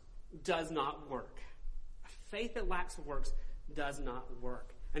works does not work. A faith that lacks works does not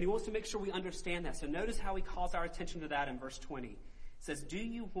work. And he wants to make sure we understand that. So notice how he calls our attention to that in verse 20. He says, do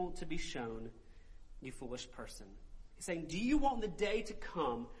you want to be shown, you foolish person? He's saying, do you want the day to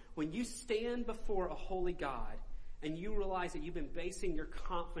come when you stand before a holy God and you realize that you've been basing your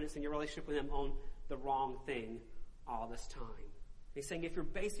confidence in your relationship with him on the wrong thing all this time? He's saying if you're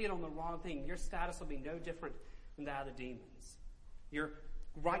basing it on the wrong thing, your status will be no different than that of the demons. Your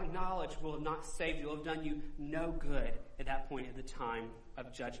right knowledge will have not saved you. It will have done you no good at that point at the time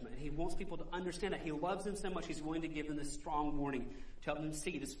of judgment. And he wants people to understand that. He loves them so much, he's willing to give them this strong warning to help them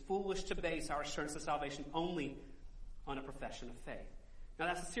see it is foolish to base our assurance of salvation only on a profession of faith. Now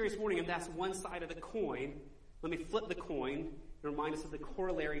that's a serious warning, and that's one side of the coin. Let me flip the coin and remind us of the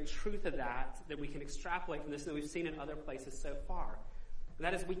corollary truth of that we can extrapolate from this and that we've seen in other places so far. And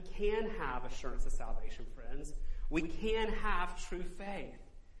that is we can have assurance of salvation, friends. We can have true faith.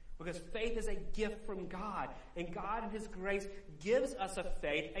 Because faith is a gift from God. And God in His grace gives us a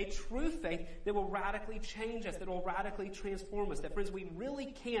faith, a true faith, that will radically change us, that will radically transform us. That, friends, we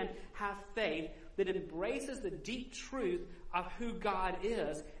really can have faith that embraces the deep truth of who God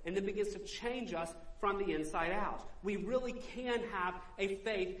is and then begins to change us from the inside out. We really can have a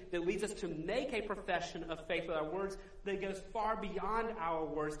faith that leads us to make a profession of faith with our words that goes far beyond our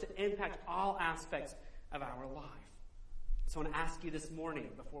words to impact all aspects of our life. So I want to ask you this morning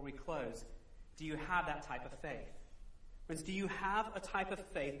before we close, do you have that type of faith? Friends, do you have a type of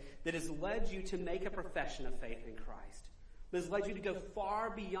faith that has led you to make a profession of faith in Christ? That has led you to go far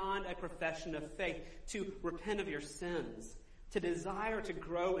beyond a profession of faith, to repent of your sins, to desire to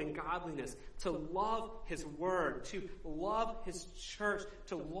grow in godliness, to love His Word, to love His church,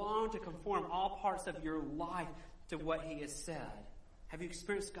 to long to conform all parts of your life to what He has said? Have you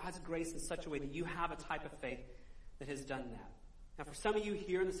experienced God's grace in such a way that you have a type of faith that has done that? Now, for some of you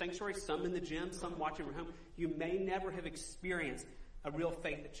here in the sanctuary, some in the gym, some watching from home, you may never have experienced a real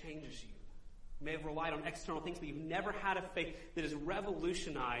faith that changes you. You may have relied on external things, but you've never had a faith that has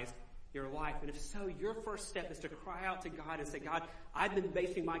revolutionized your life. And if so, your first step is to cry out to God and say, God, I've been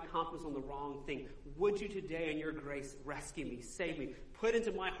basing my confidence on the wrong thing. Would you today in your grace rescue me, save me, put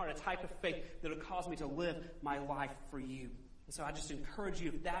into my heart a type of faith that will cause me to live my life for you? And so I just encourage you,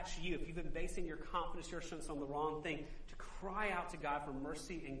 if that's you, if you've been basing your confidence, your assurance on the wrong thing, to cry out to God for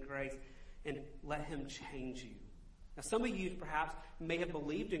mercy and grace and let Him change you. Now, some of you perhaps may have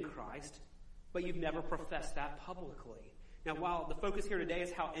believed in Christ, but you've never professed that publicly. Now, while the focus here today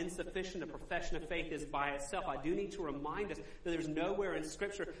is how insufficient a profession of faith is by itself, I do need to remind us that there's nowhere in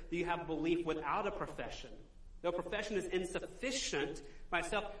Scripture that you have belief without a profession. Though profession is insufficient by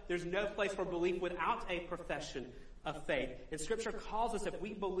itself, there's no place for belief without a profession of faith. And Scripture calls us, if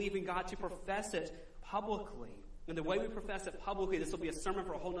we believe in God, to profess it publicly. And the way we profess it publicly, this will be a sermon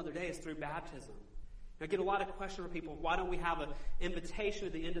for a whole other day, is through baptism. I get a lot of questions from people, why don't we have an invitation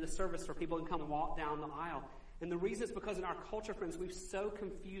at the end of the service for people to come walk down the aisle? And the reason is because in our culture, friends, we've so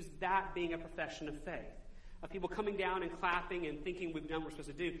confused that being a profession of faith. Of people coming down and clapping and thinking we've done what we're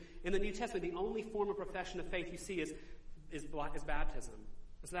supposed to do. In the New Testament, the only form of profession of faith you see is baptism.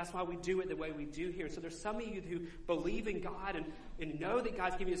 So that's why we do it the way we do here. So there's some of you who believe in God and know that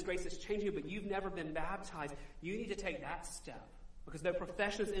God's giving you His grace that's changing you, but you've never been baptized. You need to take that step. Because though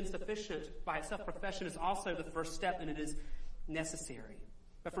profession is insufficient by itself, profession is also the first step, and it is necessary.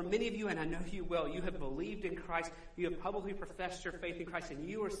 But for many of you, and I know you will, you have believed in Christ, you have publicly professed your faith in Christ, and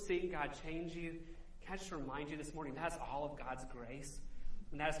you are seeing God change you. Can I just remind you this morning, that's all of God's grace,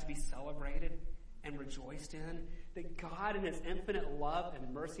 and that is to be celebrated and rejoiced in. That God in His infinite love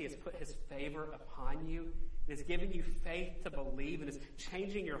and mercy has put His favor upon you, and has given you faith to believe, and is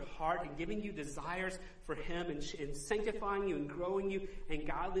changing your heart and giving you desires for Him, and sanctifying you and growing you in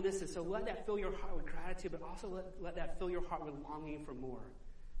godliness. And so let that fill your heart with gratitude, but also let that fill your heart with longing for more.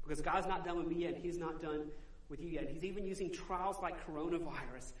 Because God's not done with me yet. He's not done with you yet. He's even using trials like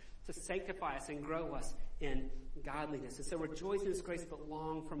coronavirus to sanctify us and grow us in godliness. And so rejoice in His grace, but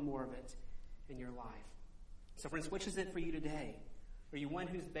long for more of it in your life. So friends, which is it for you today? Are you one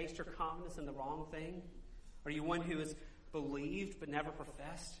who's based your confidence in the wrong thing? Are you one who has believed but never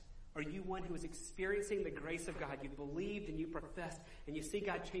professed? Are you one who is experiencing the grace of God? You've believed and you professed, and you see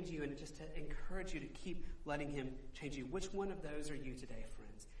God change you, and just to encourage you to keep letting Him change you. Which one of those are you today,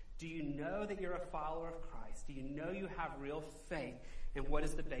 friends? Do you know that you're a follower of Christ? Do you know you have real faith? And what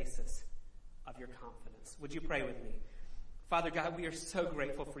is the basis of your confidence? Would you pray with me? Father God, we are so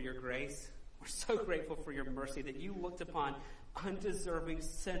grateful for your grace. We're so grateful for your mercy that you looked upon undeserving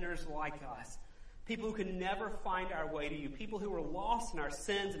sinners like us. People who could never find our way to you. People who were lost in our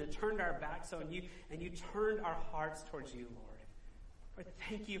sins and had turned our backs on you, and you turned our hearts towards you, Lord. Lord,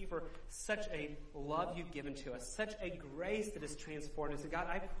 thank you for such a love you've given to us, such a grace that has transformed us. And God,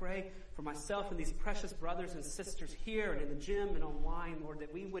 I pray for myself and these precious brothers and sisters here and in the gym and online, Lord,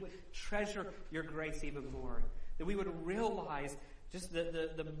 that we would treasure your grace even more. That we would realize just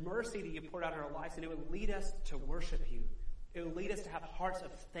the mercy that you poured out in our lives, and it would lead us to worship you. It would lead us to have hearts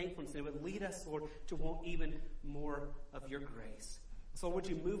of thankfulness, and it would lead us, Lord, to want even more of your grace. So would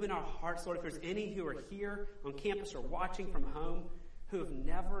you move in our hearts, Lord, if there's any who are here on campus or watching from home who have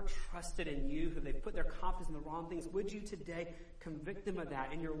never trusted in you, who they've put their confidence in the wrong things, would you today convict them of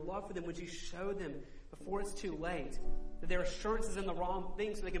that? In your love for them, would you show them before it's too late that their assurance is in the wrong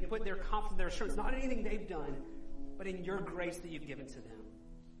things, so they can put their confidence, their assurance, not in anything they've done, but in your grace that you've given to them.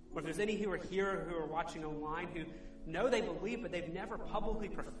 Or if there's any who are here who are watching online who know they believe, but they've never publicly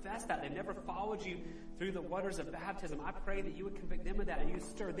professed that, they've never followed you through the waters of baptism, I pray that you would convict them of that, and you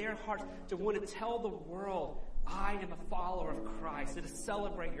stir their hearts to want to tell the world I am a follower of Christ, and to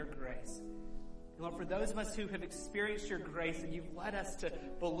celebrate your grace. And Lord, for those of us who have experienced your grace and you've led us to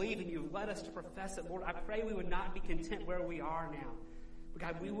believe and you've led us to profess it, Lord, I pray we would not be content where we are now. But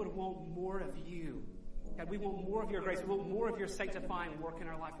God, we would want more of you. God, we want more of your grace. We want more of your sanctifying work in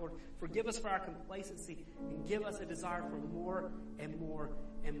our life. Lord, forgive us for our complacency and give us a desire for more and more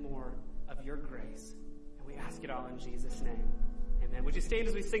and more of your grace. And we ask it all in Jesus' name. Amen. Would you stand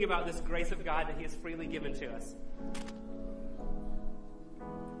as we sing about this grace of God that he has freely given to us?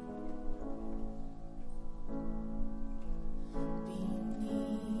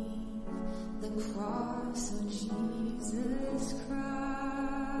 Beneath the cross of Jesus Christ,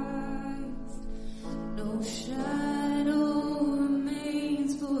 no shadow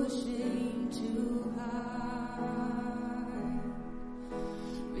remains for shame to hide.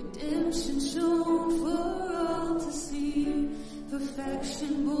 Redemption shown for all to see,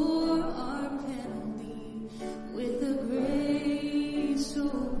 perfection bore our penalty with a grace so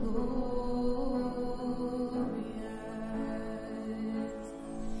glorious.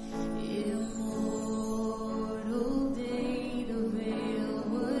 Immortal date of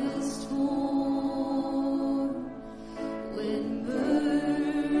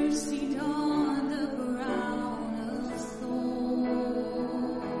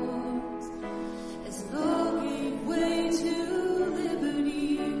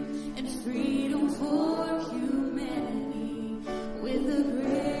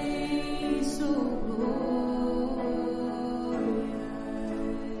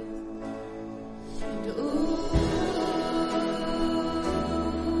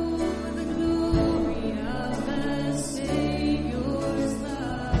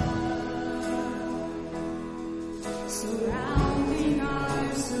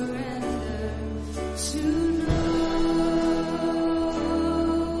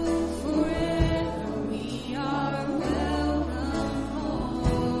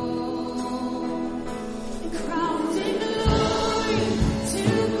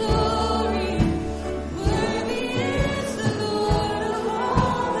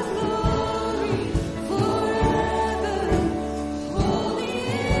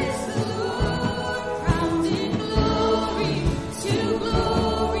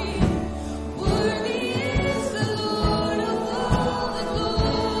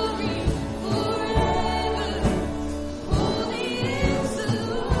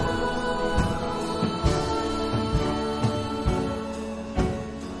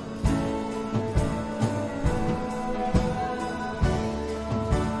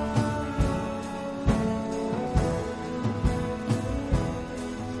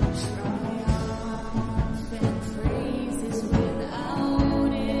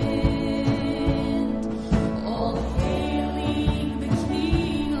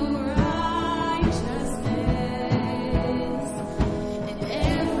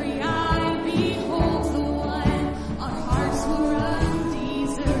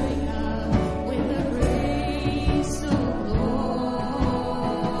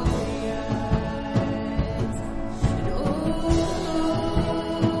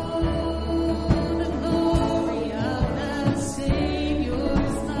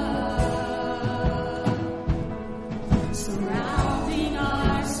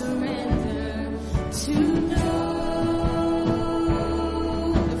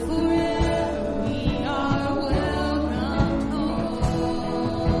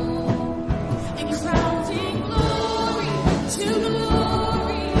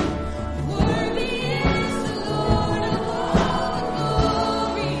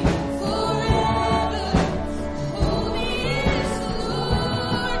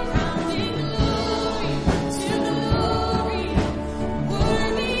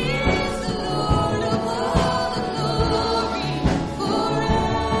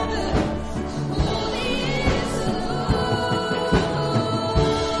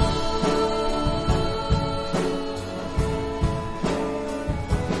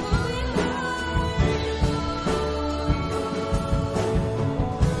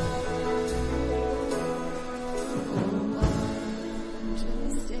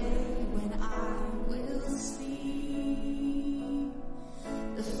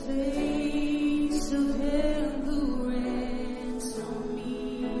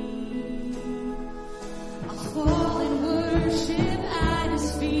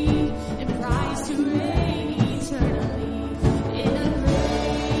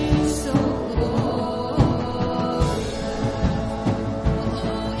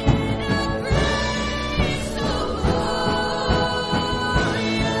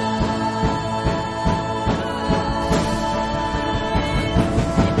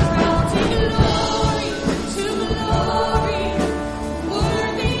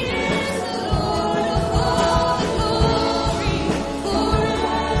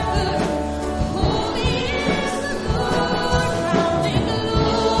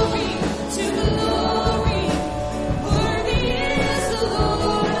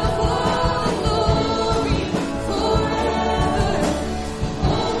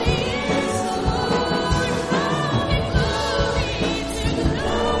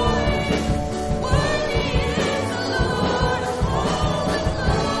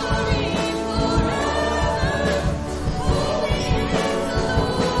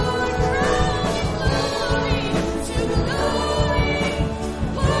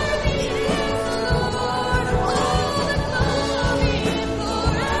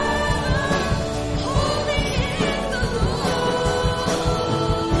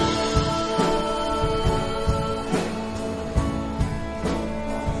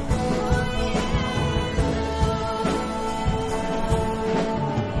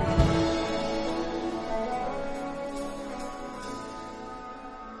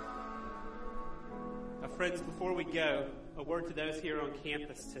Friends, before we go, a word to those here on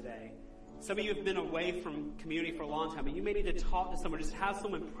campus today. Some of you have been away from community for a long time, and you may need to talk to someone, just have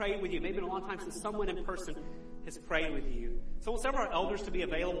someone pray with you. Maybe in a long time since someone in person has prayed with you. So we'll have our elders to be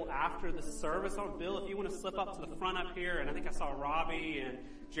available after the service. Oh, Bill, if you want to slip up to the front up here, and I think I saw Robbie and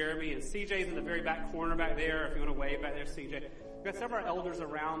Jeremy and CJ's in the very back corner back there. If you want to wave back there, CJ. We've got several elders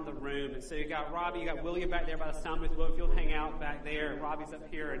around the room. And so you got Robbie, you got William back there by the sound booth. Will, if you'll hang out back there, and Robbie's up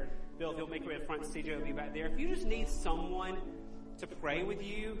here, and Bill, if you'll make your way to the front, CJ will be back there. If you just need someone to pray with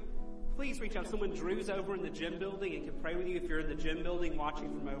you, please reach out. Someone Drew's over in the gym building and can pray with you if you're in the gym building watching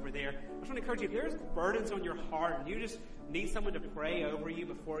from over there. I just want to encourage you, if there's burdens on your heart and you just need someone to pray over you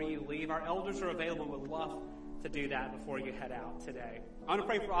before you leave, our elders are available and would love to do that before you head out today. I want to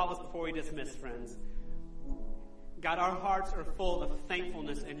pray for all of us before we dismiss, friends. God, our hearts are full of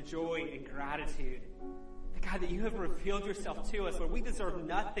thankfulness and joy and gratitude. God, that you have revealed yourself to us where we deserve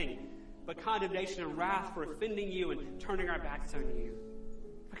nothing but condemnation and wrath for offending you and turning our backs on you.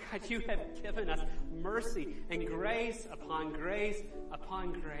 But God, you have given us mercy and grace upon grace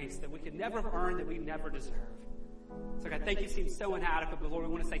upon grace that we could never earn, that we never deserve. So God, thank you seems so inadequate, but Lord,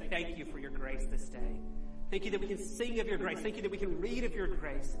 we want to say thank you for your grace this day. Thank you that we can sing of your grace. Thank you that we can read of your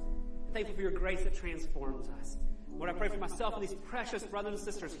grace. Thank you for your grace that transforms us. Lord, I pray for myself and these precious brothers and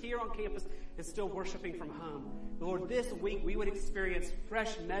sisters here on campus and still worshiping from home. Lord, this week we would experience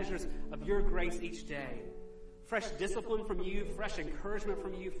fresh measures of your grace each day. Fresh discipline from you, fresh encouragement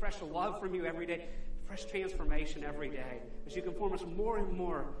from you, fresh love from you every day, fresh transformation every day. As you conform us more and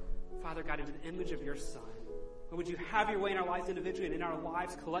more, Father God, into the image of your Son. Lord, would you have your way in our lives individually and in our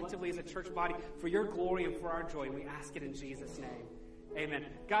lives collectively as a church body for your glory and for our joy. And we ask it in Jesus' name. Amen.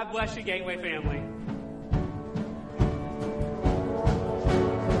 God bless you, Gateway family.